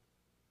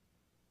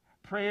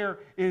 Prayer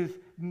is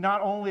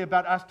not only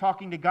about us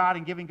talking to God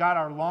and giving God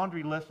our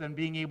laundry list and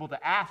being able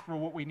to ask for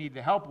what we need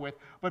the help with,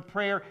 but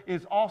prayer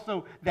is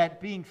also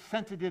that being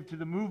sensitive to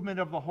the movement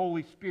of the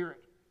Holy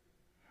Spirit.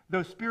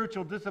 Those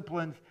spiritual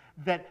disciplines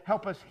that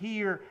help us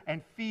hear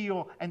and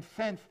feel and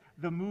sense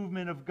the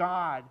movement of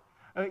God.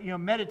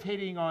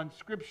 Meditating on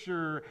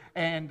Scripture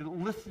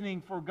and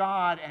listening for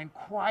God and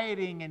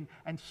quieting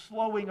and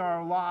slowing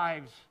our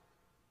lives.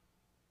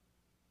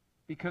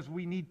 Because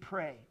we need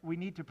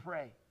to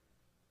pray.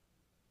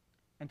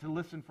 And to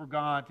listen for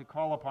God, to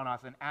call upon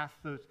us and ask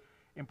those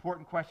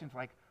important questions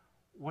like,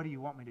 "What do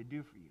you want me to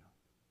do for you?"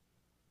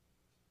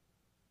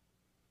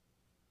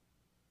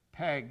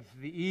 Pegs.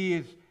 The E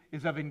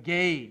is of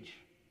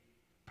engage,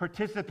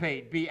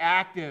 participate, be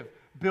active,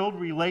 build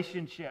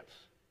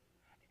relationships.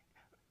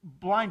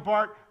 Blind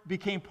Bart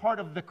became part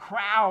of the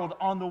crowd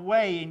on the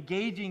way,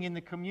 engaging in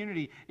the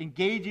community,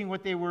 engaging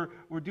what they were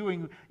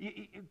doing.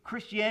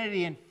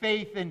 Christianity and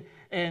faith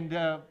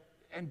and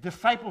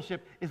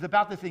discipleship is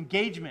about this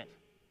engagement.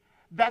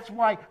 That's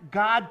why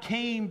God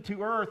came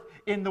to earth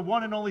in the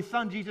one and only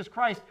Son, Jesus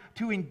Christ,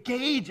 to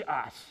engage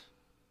us.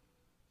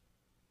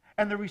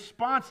 And the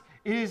response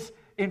is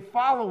in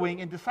following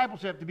in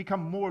discipleship to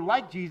become more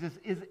like Jesus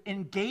is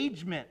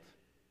engagement.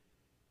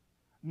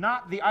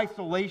 Not the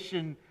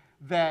isolation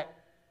that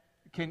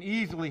can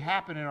easily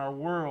happen in our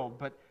world,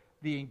 but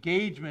the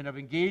engagement of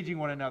engaging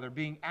one another,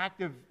 being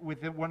active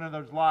within one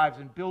another's lives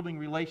and building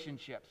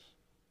relationships.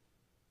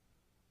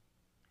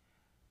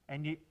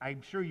 And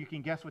I'm sure you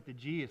can guess what the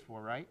G is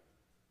for, right?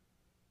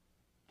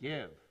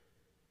 Give.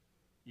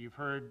 You've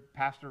heard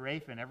Pastor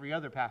Rafe and every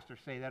other pastor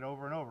say that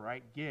over and over,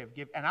 right? Give.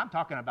 And I'm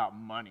talking about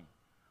money.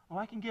 Oh,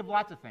 I can give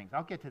lots of things.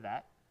 I'll get to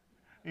that.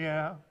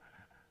 Yeah.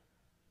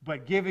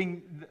 But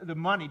giving the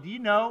money. Do you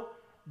know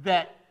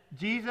that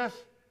Jesus,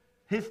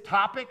 his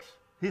topics,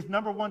 his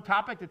number one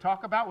topic to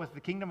talk about was the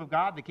kingdom of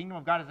God? The kingdom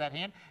of God is at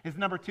hand. His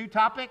number two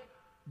topic,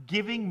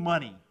 giving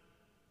money.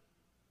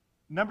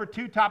 Number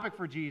two topic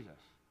for Jesus.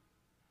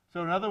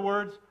 So in other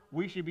words,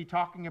 we should be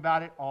talking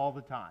about it all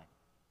the time.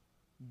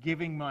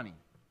 Giving money.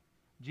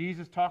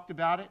 Jesus talked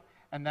about it,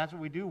 and that's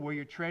what we do. Where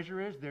your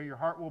treasure is, there your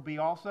heart will be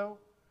also.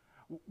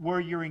 Where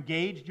you're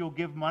engaged, you'll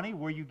give money.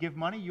 Where you give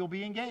money, you'll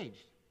be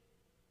engaged.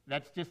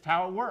 That's just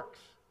how it works.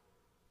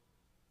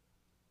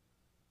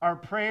 Our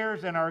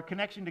prayers and our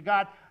connection to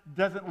God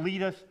doesn't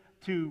lead us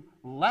to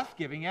less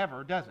giving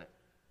ever, does it?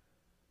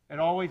 It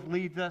always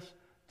leads us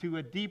to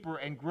a deeper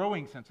and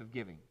growing sense of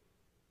giving.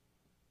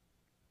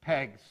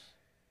 Pegs.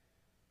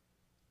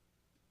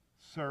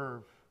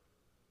 Serve.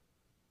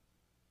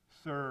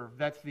 Serve.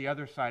 That's the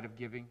other side of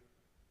giving.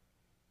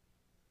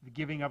 The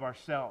giving of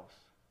ourselves.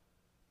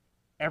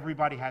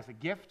 Everybody has a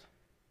gift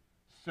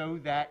so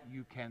that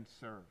you can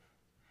serve.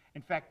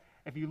 In fact,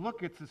 if you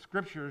look at the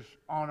scriptures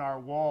on our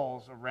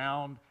walls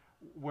around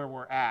where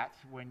we're at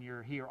when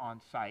you're here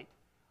on site,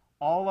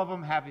 all of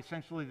them have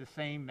essentially the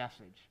same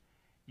message.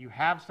 You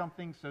have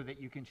something so that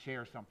you can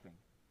share something.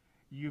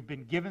 You've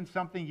been given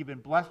something, you've been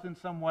blessed in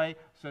some way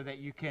so that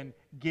you can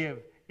give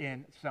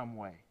in some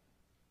way.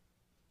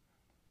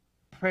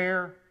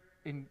 Pray,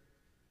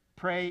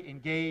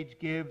 engage,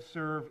 give,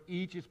 serve.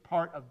 Each is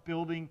part of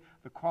building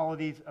the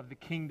qualities of the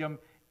kingdom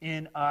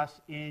in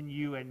us, in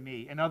you and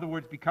me. In other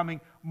words,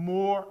 becoming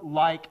more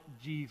like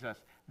Jesus.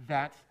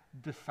 That's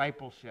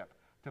discipleship,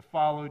 to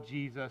follow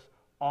Jesus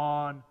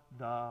on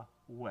the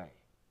way.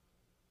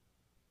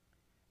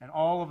 And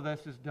all of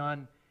this is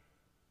done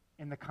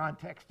in the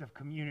context of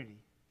community.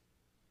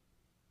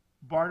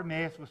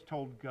 Bartimaeus was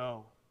told,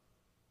 go.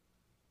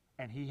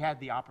 And he had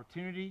the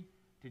opportunity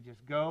to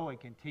just go and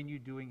continue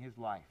doing his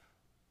life.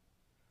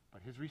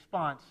 But his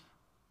response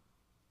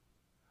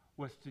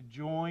was to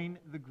join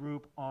the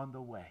group on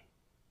the way.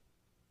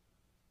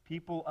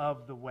 People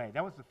of the way.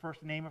 That was the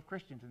first name of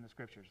Christians in the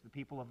scriptures, the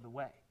people of the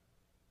way.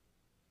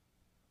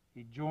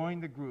 He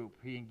joined the group.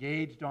 He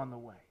engaged on the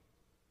way.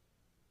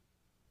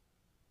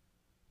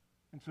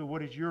 And so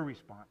what is your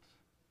response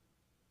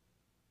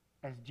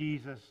as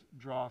Jesus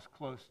draws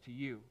close to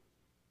you?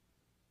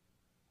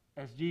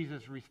 As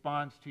Jesus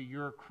responds to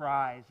your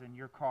cries and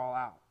your call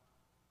out?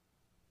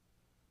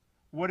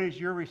 What is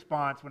your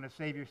response when a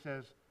Savior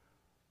says,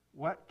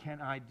 what can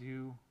I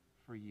do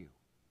for you?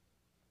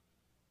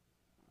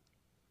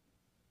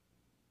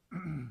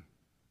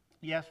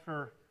 Yes,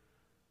 for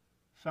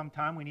some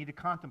time we need to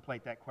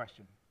contemplate that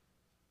question.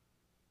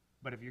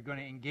 But if you're going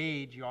to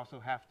engage, you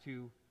also have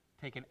to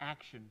take an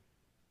action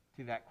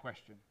to that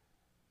question.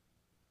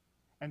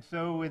 And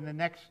so in the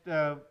next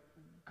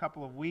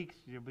couple of weeks,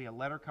 there'll be a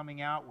letter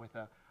coming out with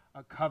a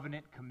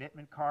covenant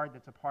commitment card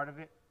that's a part of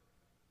it,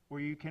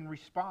 where you can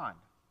respond.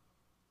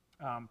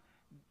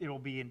 It'll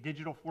be in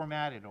digital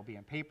format, it'll be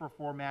in paper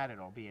format,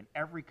 it'll be in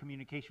every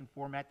communication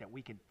format that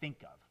we can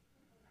think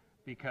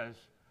of.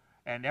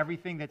 And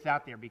everything that's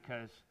out there,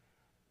 because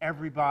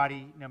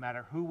everybody, no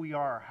matter who we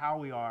are or how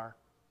we are,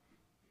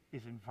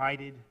 is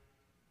invited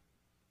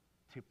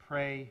to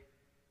pray,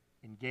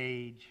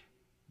 engage,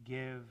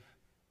 give,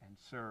 and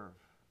serve.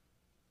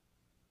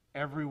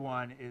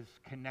 Everyone is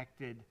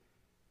connected,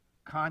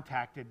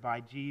 contacted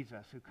by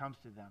Jesus who comes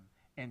to them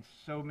in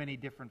so many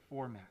different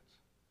formats.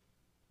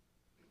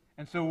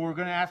 And so we're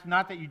going to ask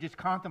not that you just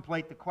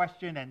contemplate the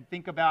question and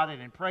think about it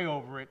and pray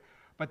over it,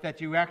 but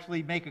that you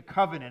actually make a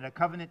covenant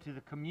to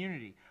the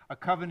community, a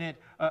covenant,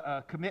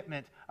 a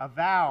commitment, a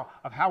vow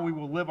of how we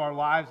will live our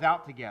lives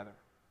out together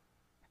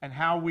and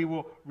how we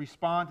will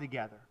respond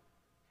together.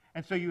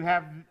 And so you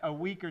have a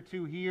week or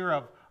two here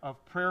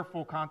of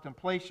prayerful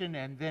contemplation,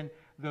 and then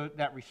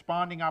that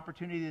responding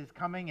opportunity that is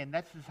coming, and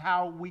this is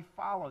how we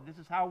follow. This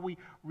is how we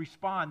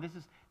respond.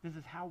 This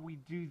is how we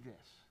do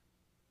this.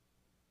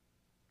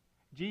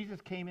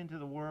 Jesus came into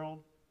the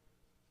world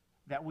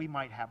that we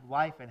might have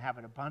life and have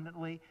it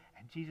abundantly.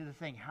 And Jesus is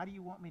saying, how do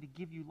you want me to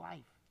give you life?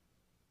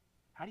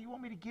 How do you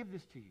want me to give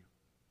this to you?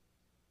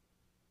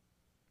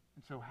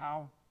 And so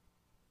how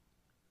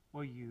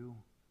will you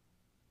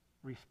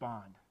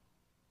respond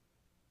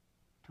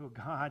to a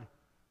God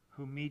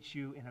who meets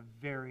you in a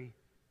very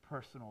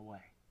personal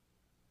way.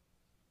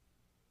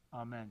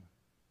 Amen.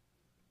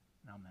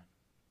 Amen.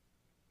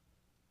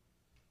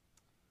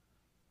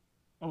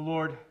 Oh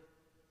Lord,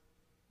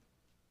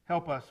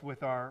 help us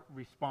with our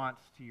response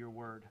to your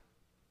word.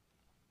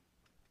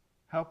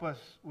 Help us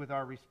with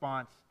our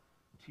response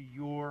to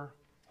your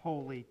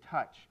holy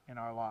touch in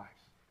our lives.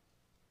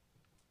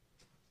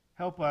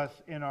 Help us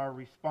in our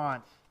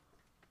response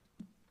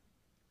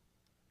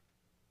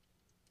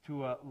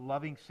to a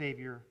loving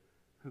Savior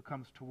who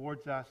comes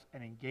towards us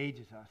and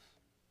engages us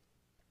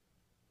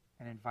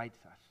and invites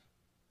us.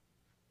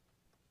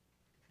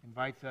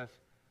 Invites us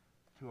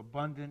to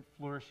abundant,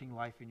 flourishing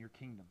life in your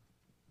kingdom.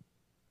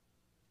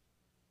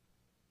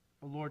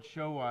 Oh Lord,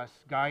 show us,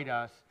 guide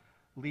us,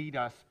 lead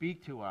us,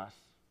 speak to us,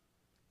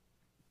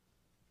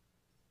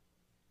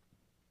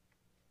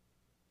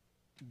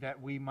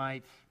 that we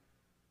might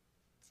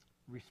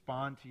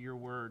respond to your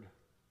word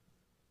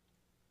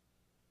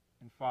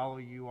and follow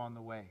you on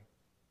the way,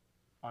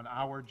 on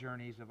our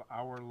journeys of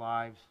our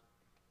lives,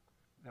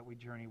 that we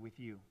journey with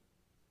you.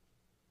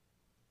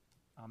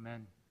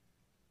 Amen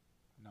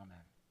and amen.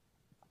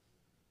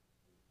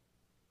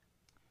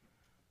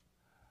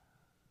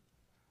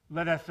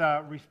 Let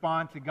us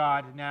respond to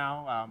God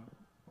now,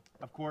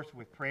 of course,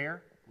 with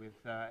prayer, with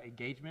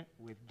engagement,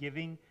 with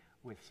giving,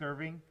 with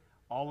serving.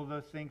 All of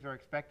those things are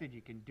expected.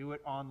 You can do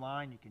it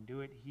online. You can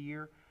do it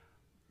here.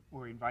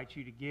 We invite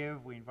you to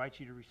give. We invite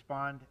you to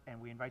respond. And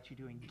we invite you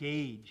to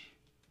engage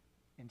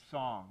in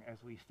song as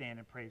we stand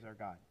and praise our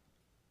God.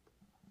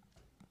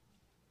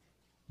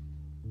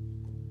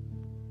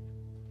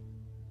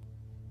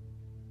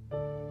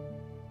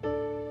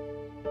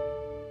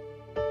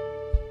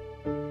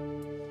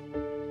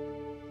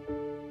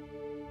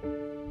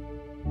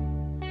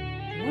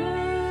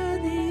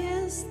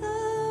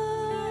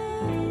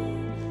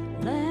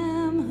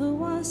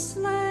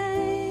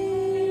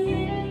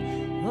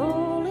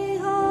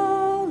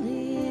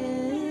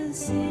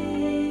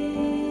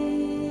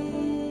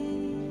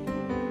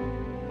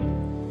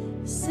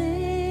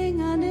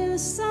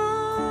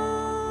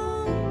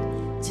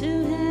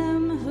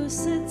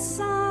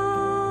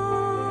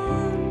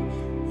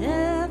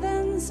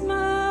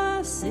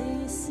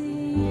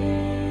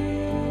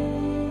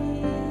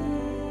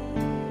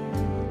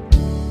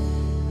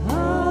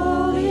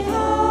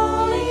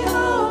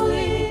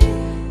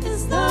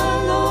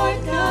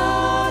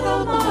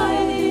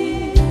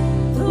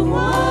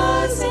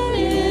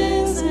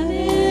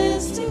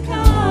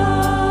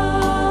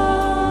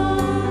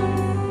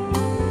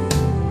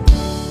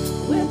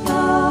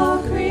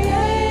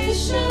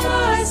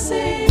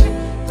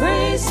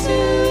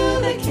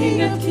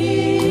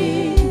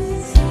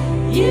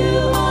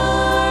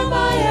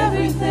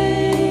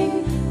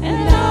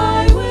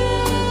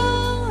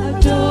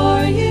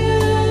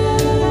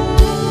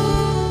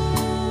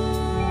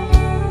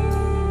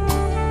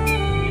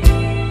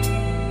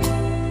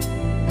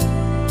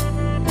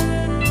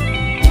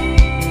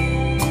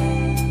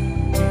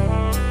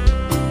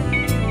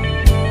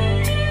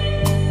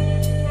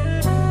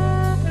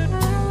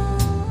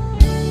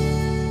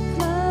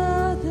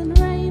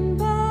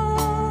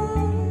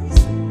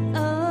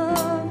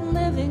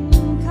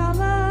 Living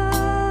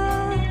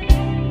color.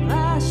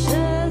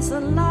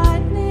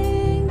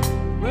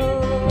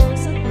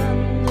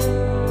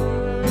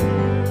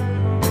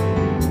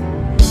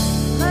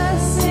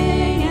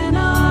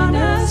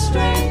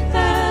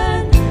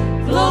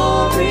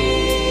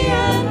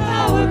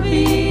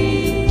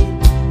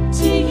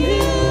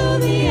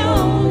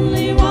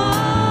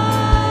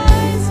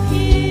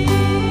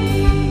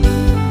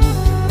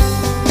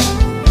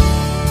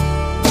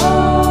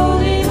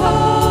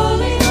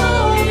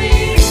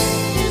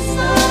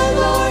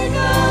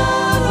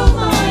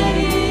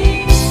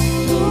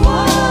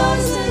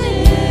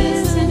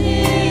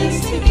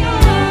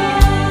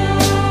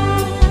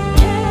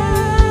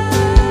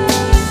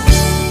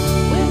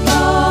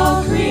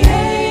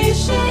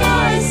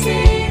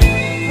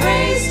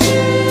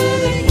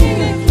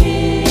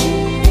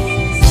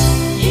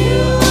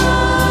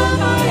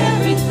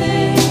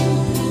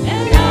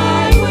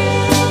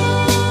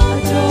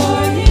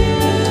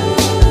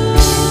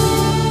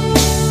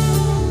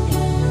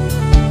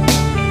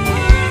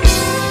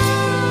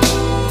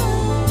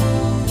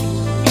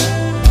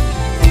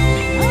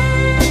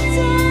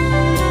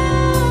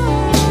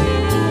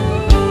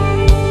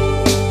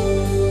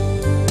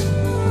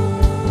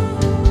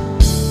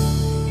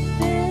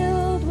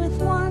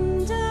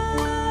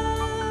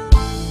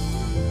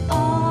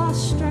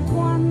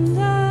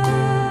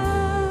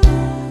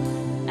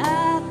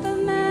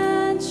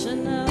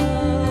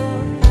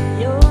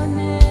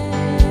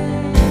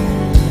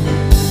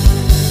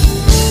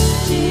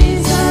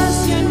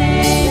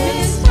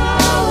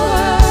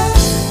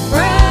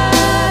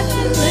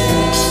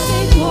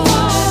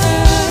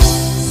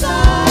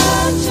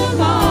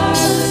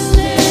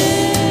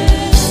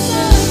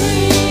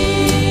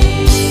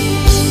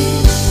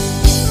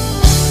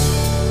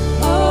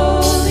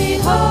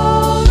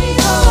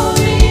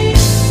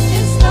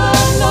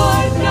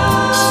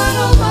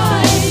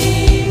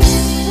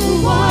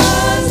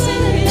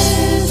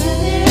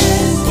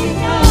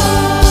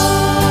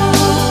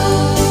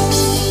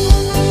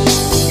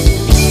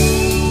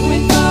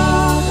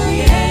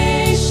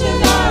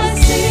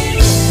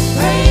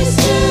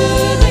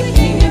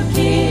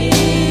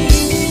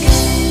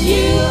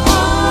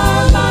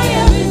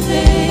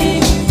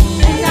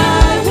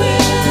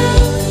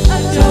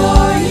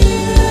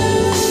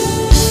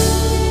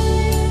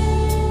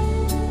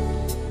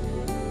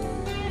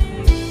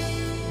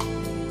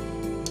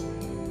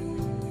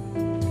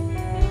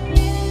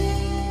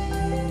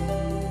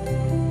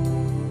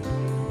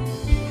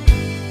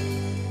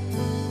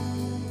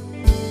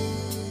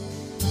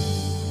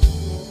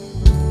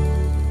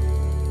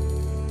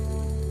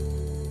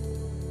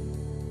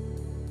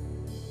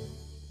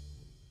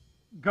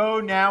 Go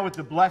now with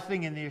the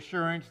blessing and the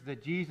assurance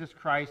that Jesus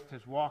Christ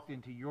has walked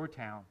into your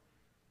town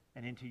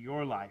and into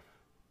your life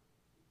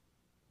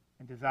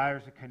and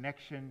desires a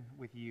connection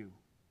with you.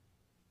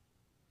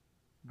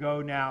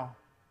 Go now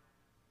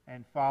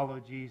and follow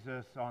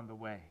Jesus on the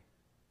way.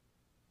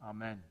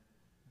 Amen.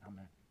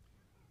 Amen.